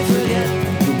may forget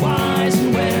the whys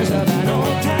and wheres of an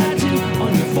old tattoo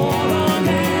on your forearm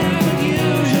there, but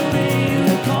usually you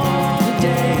recall the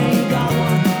day you got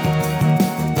one.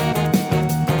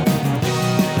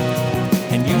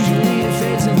 And usually it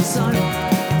fades in the sun,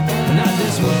 but not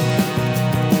this one.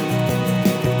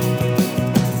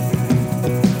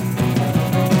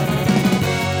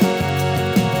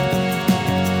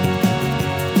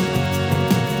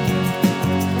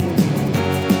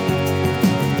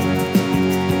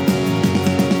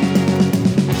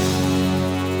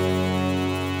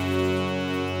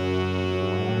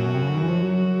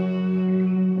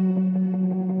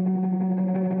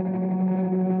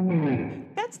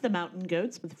 That's the Mountain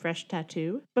Goats with Fresh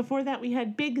Tattoo. Before that, we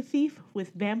had Big Thief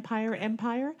with Vampire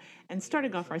Empire. And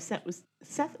starting off our set was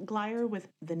Seth Glyer with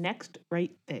The Next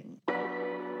Right Thing.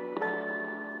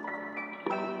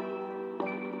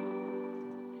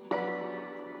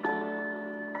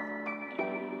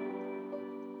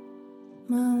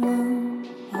 My one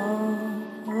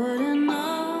heart wouldn't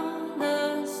know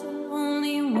there's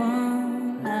only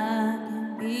one that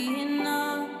can be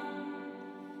enough.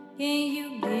 Can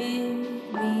you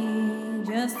give me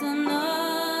just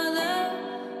another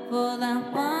for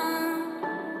that one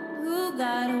who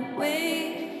got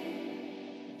away?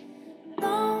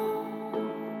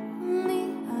 Lonely,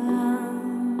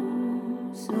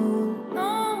 I'm so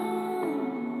lonely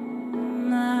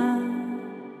now.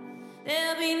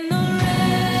 There'll be no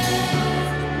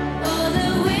for the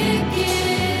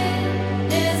wicked,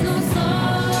 there's no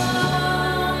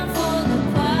song for the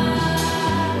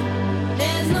quiet,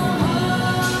 there's no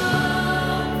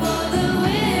hope for the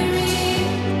weary.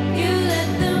 You let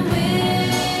them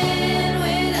win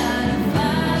without a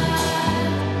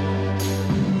fight.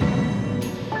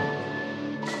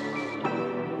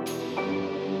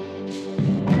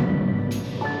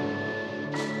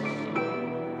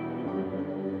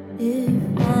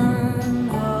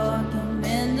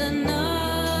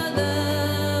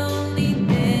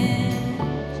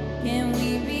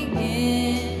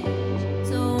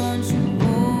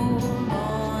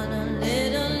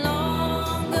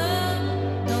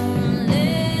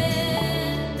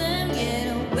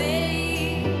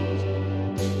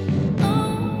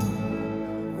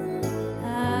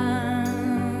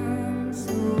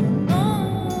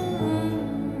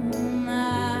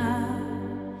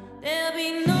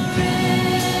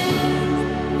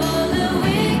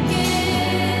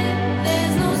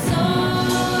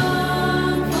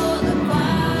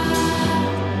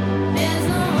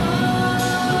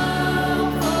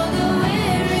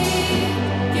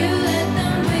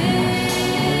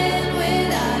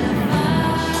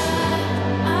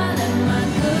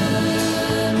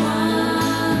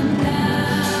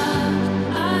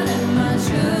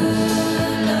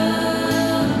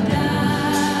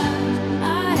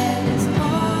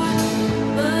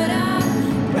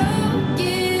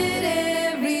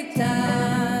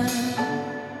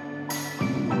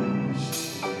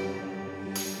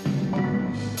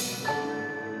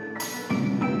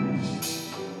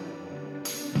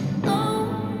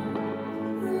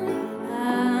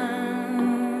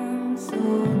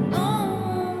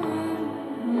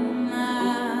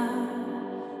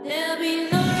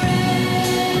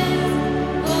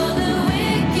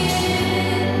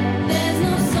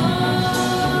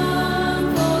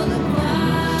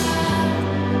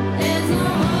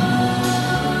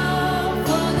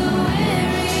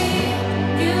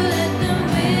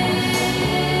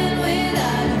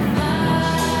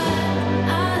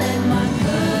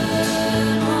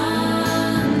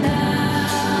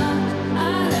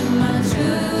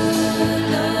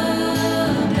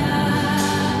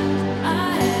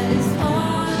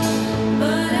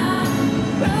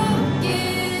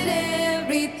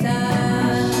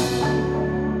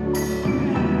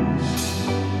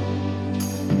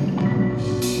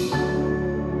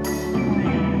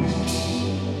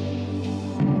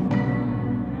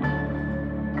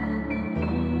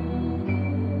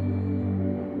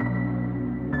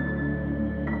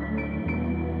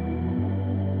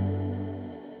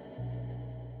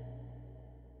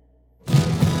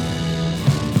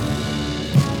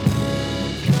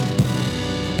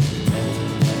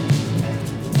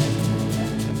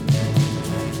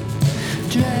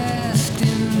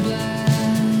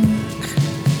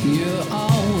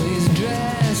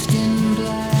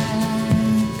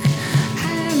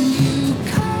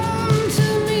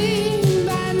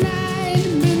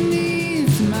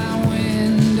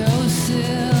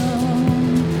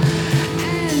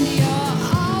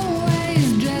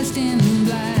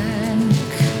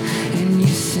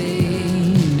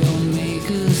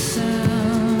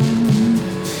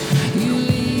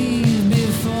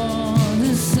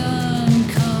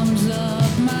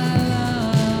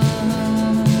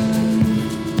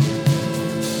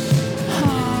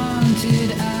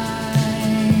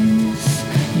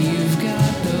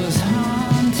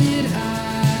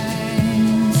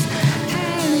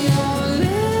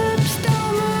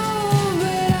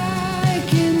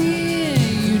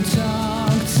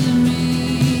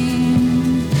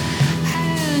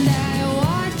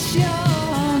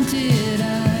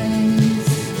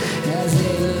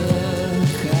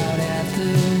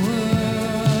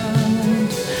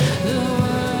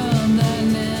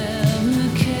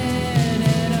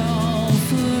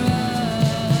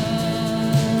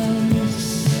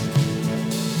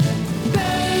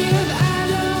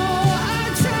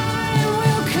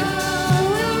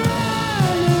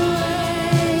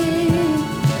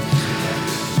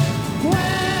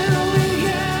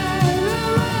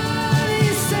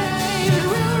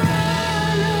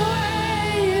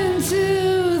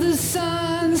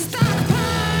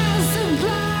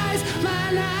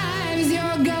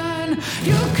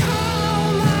 You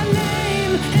call my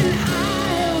name and I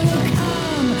will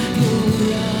come. You'll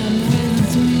run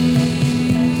with me.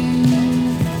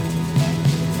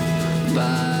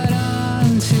 But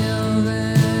until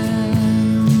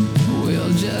then,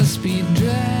 we'll just be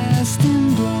dressed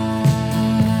in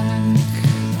black.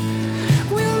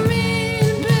 We'll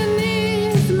meet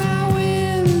beneath my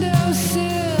windowsill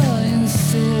in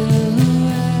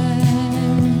silhouette,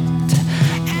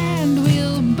 and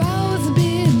we'll both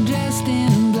be dressed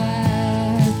in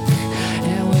black,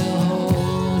 and we'll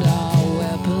hold our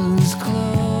weapons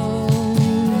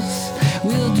close.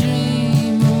 We'll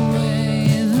dream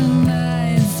away the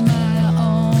nights, my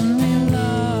only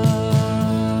love.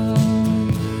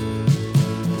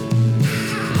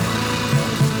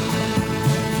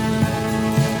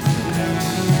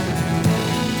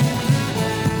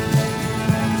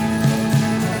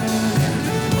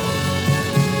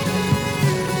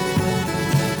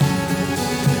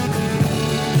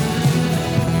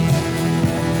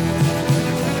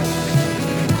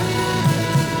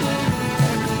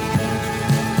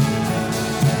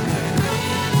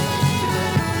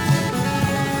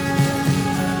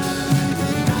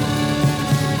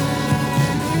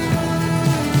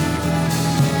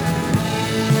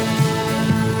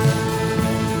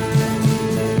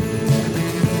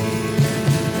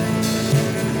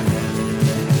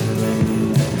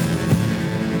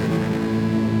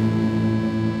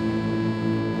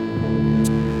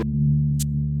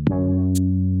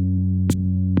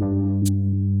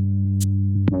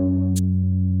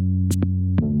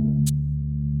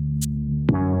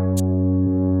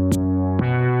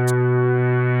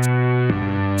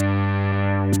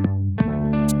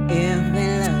 If they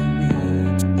love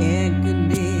me, it could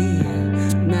be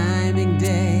my big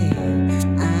day.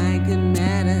 I could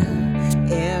matter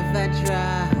if I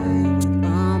tried with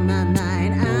all my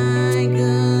might. I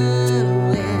could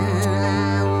win.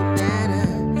 I will matter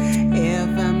if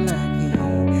I'm lucky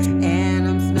and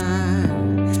I'm smart.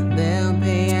 They'll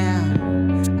pay out.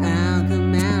 I'll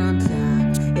come out on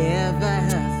top if I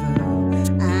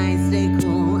hustle. I stay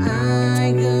cool.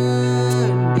 I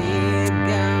could be a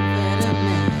comforter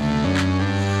man.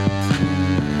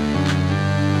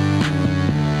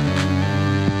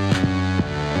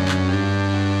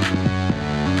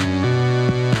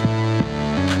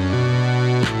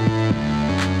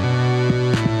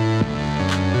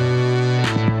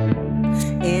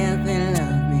 If they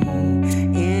love me,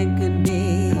 it could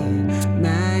be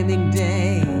my big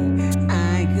day.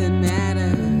 I could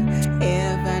matter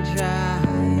if I try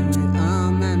with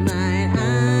all my might.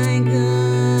 I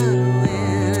could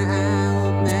win. I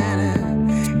will matter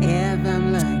if I'm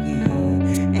lucky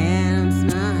and I'm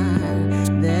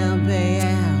smart. They'll pay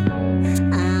out.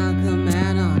 I'll come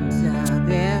out on top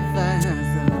if I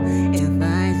hustle. If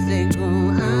I stay cool,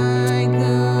 I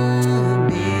could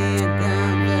be a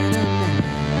comforter man.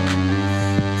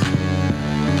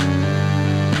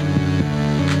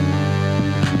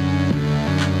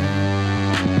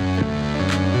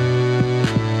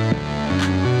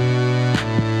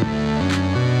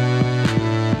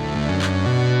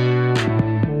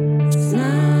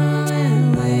 Smile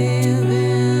and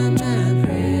waving, my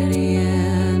pretty,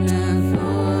 and not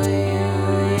for you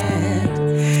yet.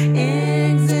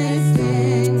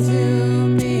 Existing to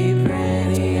be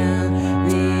pretty on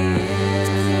the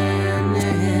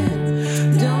internet.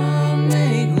 Don't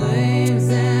make waves,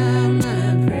 am my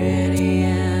pretty,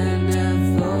 and not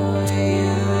for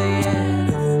you yet.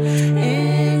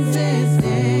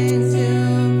 Existing to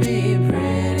be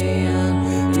pretty on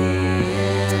the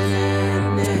internet.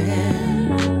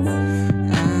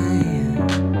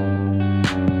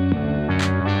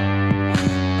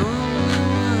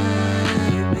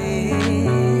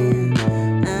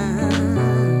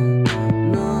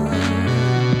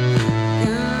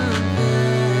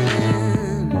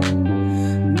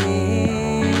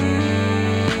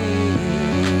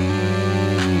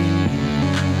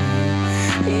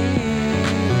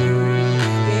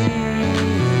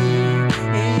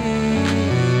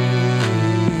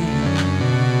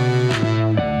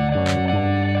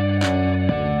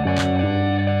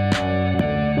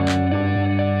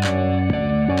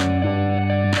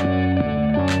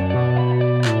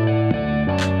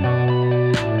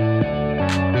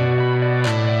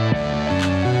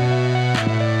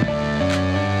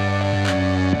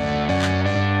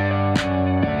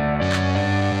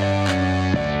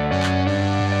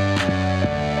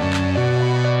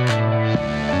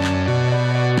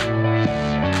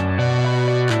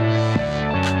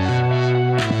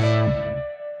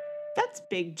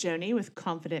 Big Joni with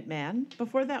Confident Man.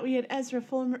 Before that, we had Ezra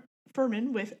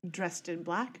Furman with Dressed in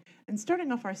Black. And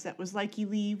starting off our set was Likey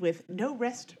Lee with No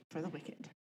Rest for the Wicked.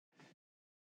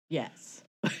 Yes.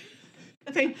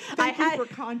 Thank you for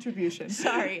contribution.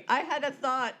 Sorry, I had a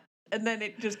thought and then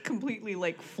it just completely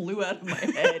like flew out of my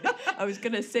head. I was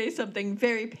gonna say something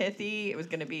very pithy. It was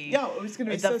gonna be it was gonna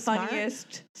be the so smart.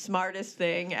 funniest, smartest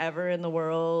thing ever in the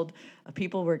world.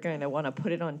 People were gonna want to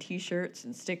put it on T-shirts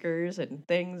and stickers and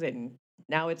things, and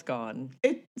now it's gone.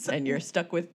 And you're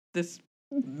stuck with this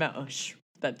mush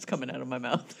that's coming out of my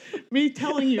mouth. Me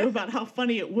telling you about how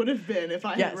funny it would have been if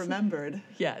I Yes. had remembered.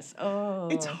 Yes. Oh.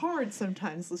 It's hard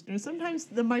sometimes, listeners. Sometimes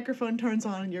the microphone turns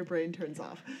on and your brain turns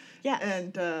off. Yeah.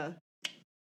 And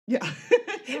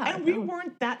and we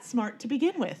weren't that smart to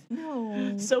begin with.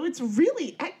 No. So it's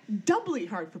really doubly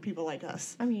hard for people like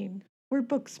us. I mean, we're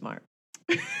book smart.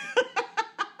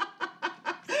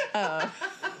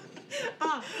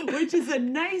 Which is a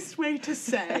nice way to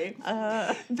say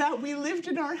that we lived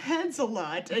in our heads a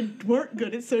lot and weren't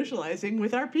good at socializing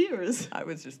with our peers. I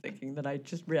was just thinking that I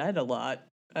just read a lot.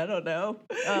 I don't know.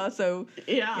 So,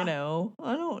 Yeah. you know,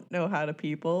 I don't know how to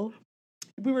people.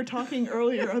 We were talking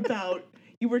earlier about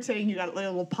you were saying you got a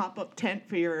little pop-up tent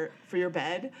for your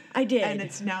bed. I did. And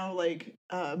it's now like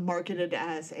marketed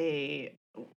as a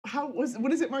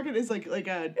what is it marketed as like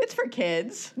a It's for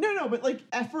kids. No, but like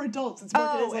for adults it's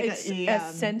marketed as like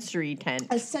a sensory tent.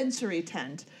 A sensory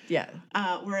tent. Yeah.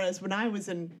 Whereas when I was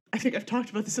I think I've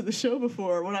talked about this in the show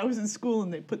before, when I was in school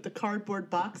and they put the cardboard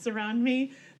box around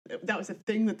me, that was a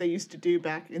thing that they used to do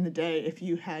back in the day. If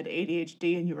you had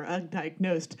ADHD and you were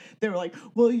undiagnosed, they were like,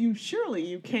 well, you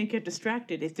can't get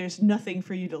distracted if there's nothing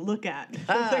for you to look at.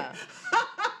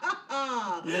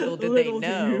 Little did Little they do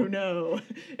know. you know.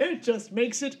 It just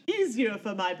makes it easier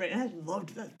for my brain. I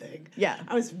loved that thing. Yeah.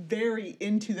 I was very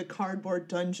into the cardboard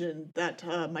dungeon that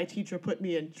my teacher put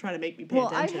me in, trying to make me pay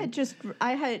attention.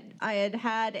 I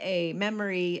had a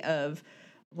memory of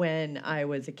when I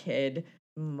was a kid.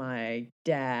 My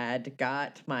dad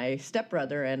got my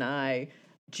stepbrother and I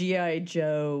G.I.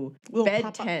 Joe Little bed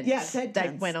pop-up- tents yeah, bed that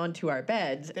tents. went onto our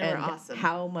beds. They were and awesome.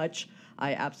 how much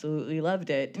I absolutely loved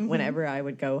it. Mhm. Whenever I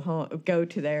would go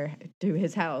to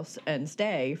his house and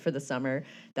stay for the summer,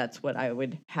 that's what I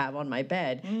would have on my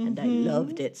bed. And I Mhm.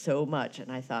 loved it so much.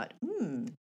 And I thought,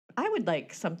 I would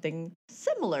like something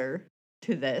similar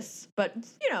to this, but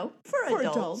for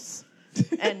adults.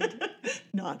 And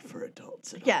not for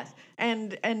adults. Yes,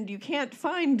 and you can't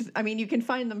find. I mean, you can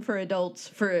find them for adults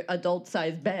for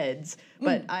adult-sized beds,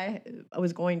 but I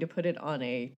was going to put it on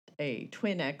a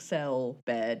twin XL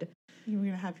bed. You were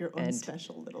gonna have your own And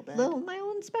special little bed. my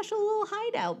own special little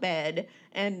hideout bed,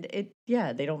 and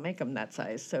they don't make them that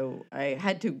size, so I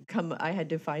had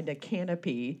to find a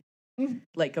canopy.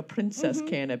 Like a princess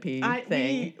canopy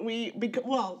thing. I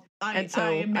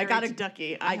I married got to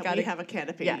Ducky. We have a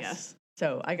canopy. Yes. Yes.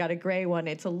 So I got a gray one.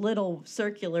 It's a little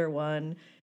circular one,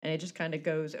 and it just kind of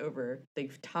goes over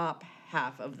the top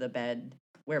half of the bed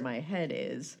where my head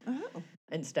is,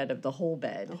 instead of the whole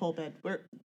bed. The whole bed.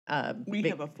 We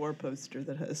have a 4-poster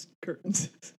that has curtains.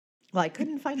 Well, I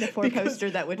couldn't find a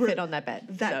 4-poster that would fit on that bed.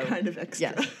 That kind of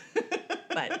extra. Yes.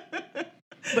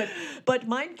 But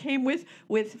mine came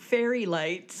with fairy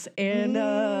lights, and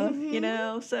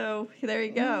so there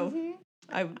you go.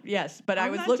 I I'm was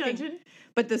not looking. judging.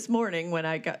 But this morning when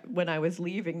I was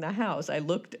leaving the house, I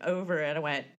looked over and I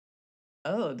went,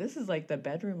 "Oh, this is like the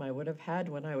bedroom I would have had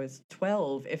when I was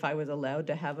 12 if I was allowed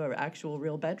to have an actual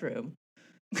real bedroom."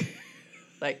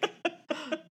 Like,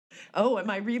 oh, am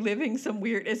I reliving some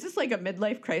weird? Is this like a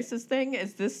midlife crisis thing?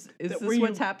 Is this where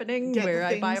what's you happening? get the Where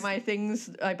I buy things- my things,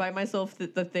 I buy myself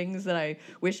the things that I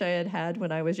wish I had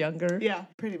when I was younger. Yeah,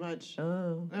 pretty much.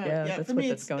 Oh, Yeah, yeah, for that's me, what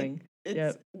it's- that's going.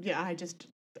 It's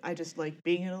I just like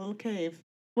being in a little cave.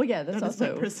 Well, yeah, that's That is my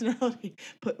also personality.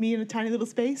 Put me in a tiny little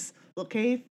space, little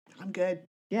cave. I'm good.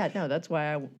 Yeah, no, that's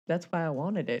why I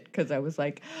wanted it, because I was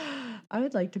like, I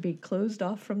would like to be closed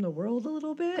off from the world a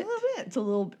little bit. A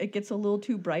little bit. It gets a little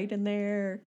too bright in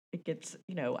there. It gets,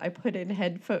 I put in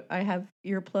I have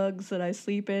earplugs that I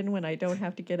sleep in when I don't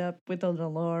have to get up with an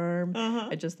alarm.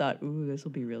 I just thought, ooh, this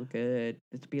will be real good.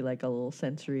 It'd be like a little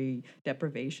sensory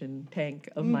deprivation tank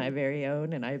of my very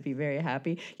own, and I'd be very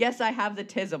happy. Yes, I have the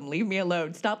tism. Leave me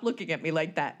alone. Stop looking at me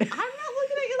like that. I'm not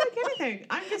looking at you like anything.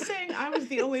 I'm just saying I was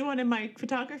the only one in my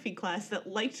photography class that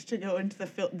liked to go into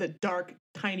the dark,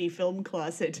 tiny film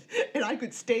closet, and I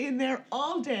could stay in there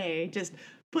all day, just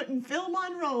putting film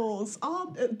on rolls.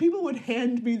 People would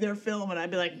hand me their film, and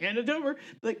I'd be like, hand it over. Be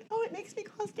like, oh, it makes me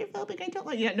claustrophobic. I don't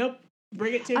like. Yeah, nope.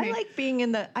 Bring it to me. I liked being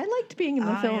in the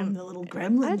I film. am the little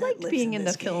gremlin. I that liked lives being in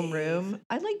the this film cave. room.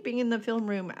 I liked being in the film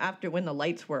room after when the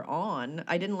lights were on.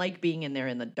 I didn't like being in there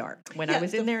in the dark. When I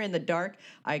was in there in the dark,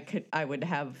 I would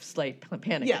have slight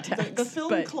panic attacks. The film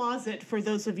but- closet, for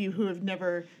those of you who have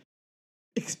never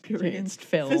experienced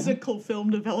film. physical film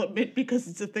development because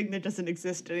it's a thing that doesn't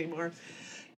exist anymore.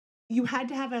 You had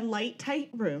to have a light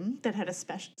tight room that had a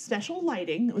special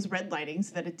lighting. It was red lighting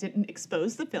so that it didn't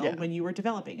expose the film when you were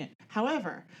developing it.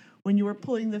 However, when you were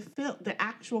pulling the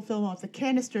actual film off the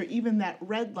canister, even that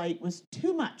red light was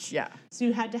too much. Yeah. So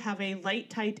you had to have a light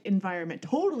tight environment,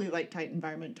 totally light tight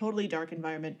environment, totally dark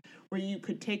environment, where you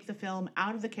could take the film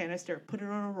out of the canister, put it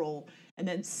on a roll, and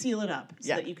then seal it up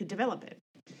so that you could develop it.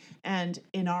 And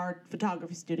in our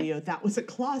photography studio, that was a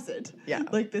closet. Yeah.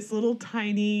 Like this little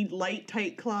tiny, light,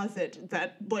 tight closet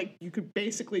that, like, you could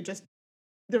basically just,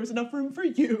 there was enough room for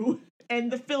you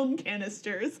and the film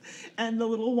canisters and the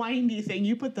little windy thing.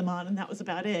 You put them on, and that was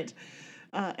about it.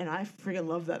 And I freaking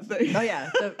love that thing. Oh,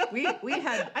 yeah. So we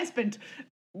had... I spent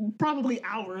probably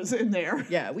hours in there.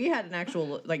 Yeah, we had an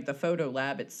actual, like, the photo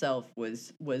lab itself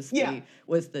was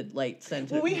the light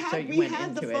center. Well, we so had you went the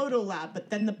into photo lab, but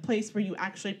then the place where you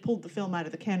actually pulled the film out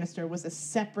of the canister was a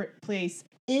separate place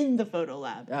in the photo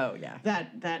lab. Oh yeah.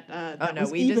 That no,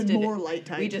 was we even just did more it, light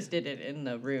tight. We just did it in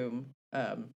the room.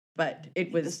 But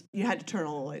it was you had to turn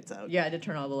all the lights out. Yeah, I had to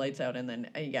turn all the lights out, and then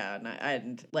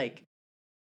and like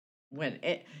when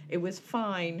it was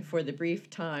fine for the brief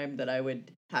time that I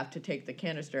would have to take the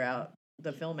canister out,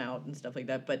 the film out, and stuff like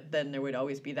that. But then there would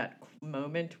always be that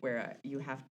moment where you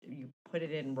put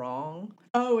it in wrong.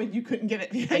 Oh, and you couldn't get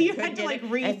it. You had to like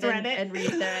re-thread it and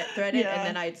re-thread it, and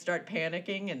then I'd start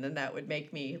panicking, and then that would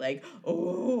make me like,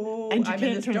 oh, and you I'm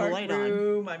can't in this turn dark the light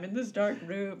room. I'm in this dark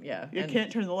room. Yeah, you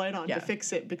can't turn the light on to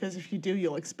fix it because if you do,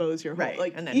 you'll expose your whole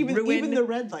like and then even the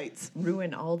red lights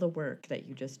ruin all the work that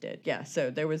you just did. Yeah, so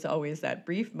there was always that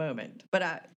brief moment,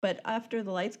 but after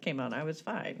the lights came on, I was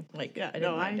fine. Like I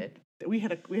didn't mind it. We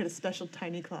had a special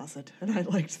tiny closet, and I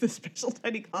liked the special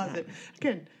tiny closet.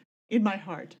 Again, in my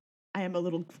heart, I'm a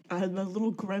little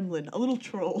gremlin, a little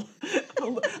troll,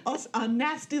 a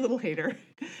nasty little hater,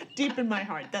 deep in my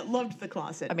heart that loved the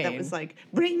closet. That was like,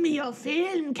 bring me your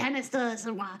film canisters,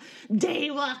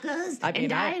 daywalkers,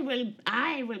 and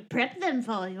I will prep them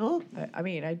for you. I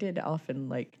mean, I did often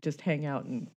like just hang out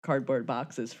in cardboard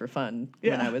boxes for fun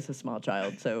when I was a small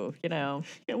child. So Yeah,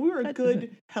 we were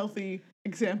good, healthy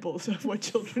examples of what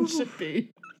children should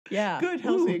be. Yeah, good,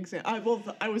 healthy example.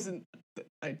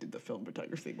 I did the film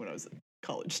photography when I was a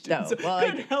college student. So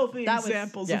good, healthy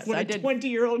examples of what a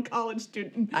 20-year-old college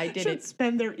student should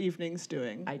spend their evenings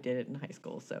doing. I did it in high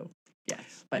school, so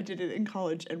yes. I did it in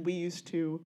college, and we used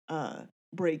to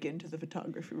break into the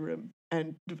photography room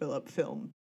and develop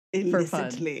film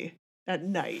illicitly at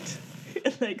night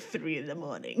at like 3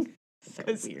 a.m. So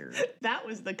weird. That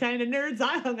was the kind of nerds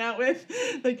I hung out with.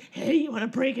 Like, hey, you want to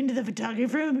break into the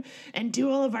photography room and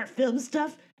do all of our film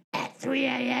stuff at 3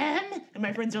 a.m.? And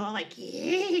my friends are all like,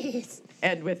 yes.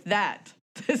 And with that,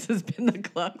 this has been the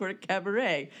Clockwork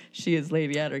Cabaret. She is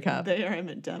Lady Attercop. They are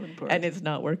Emmett Davenport. And it's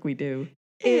not work we do.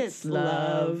 It's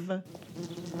love.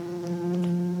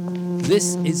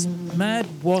 This is Mad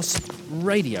Wasp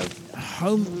Radio,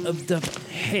 home of the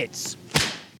hits.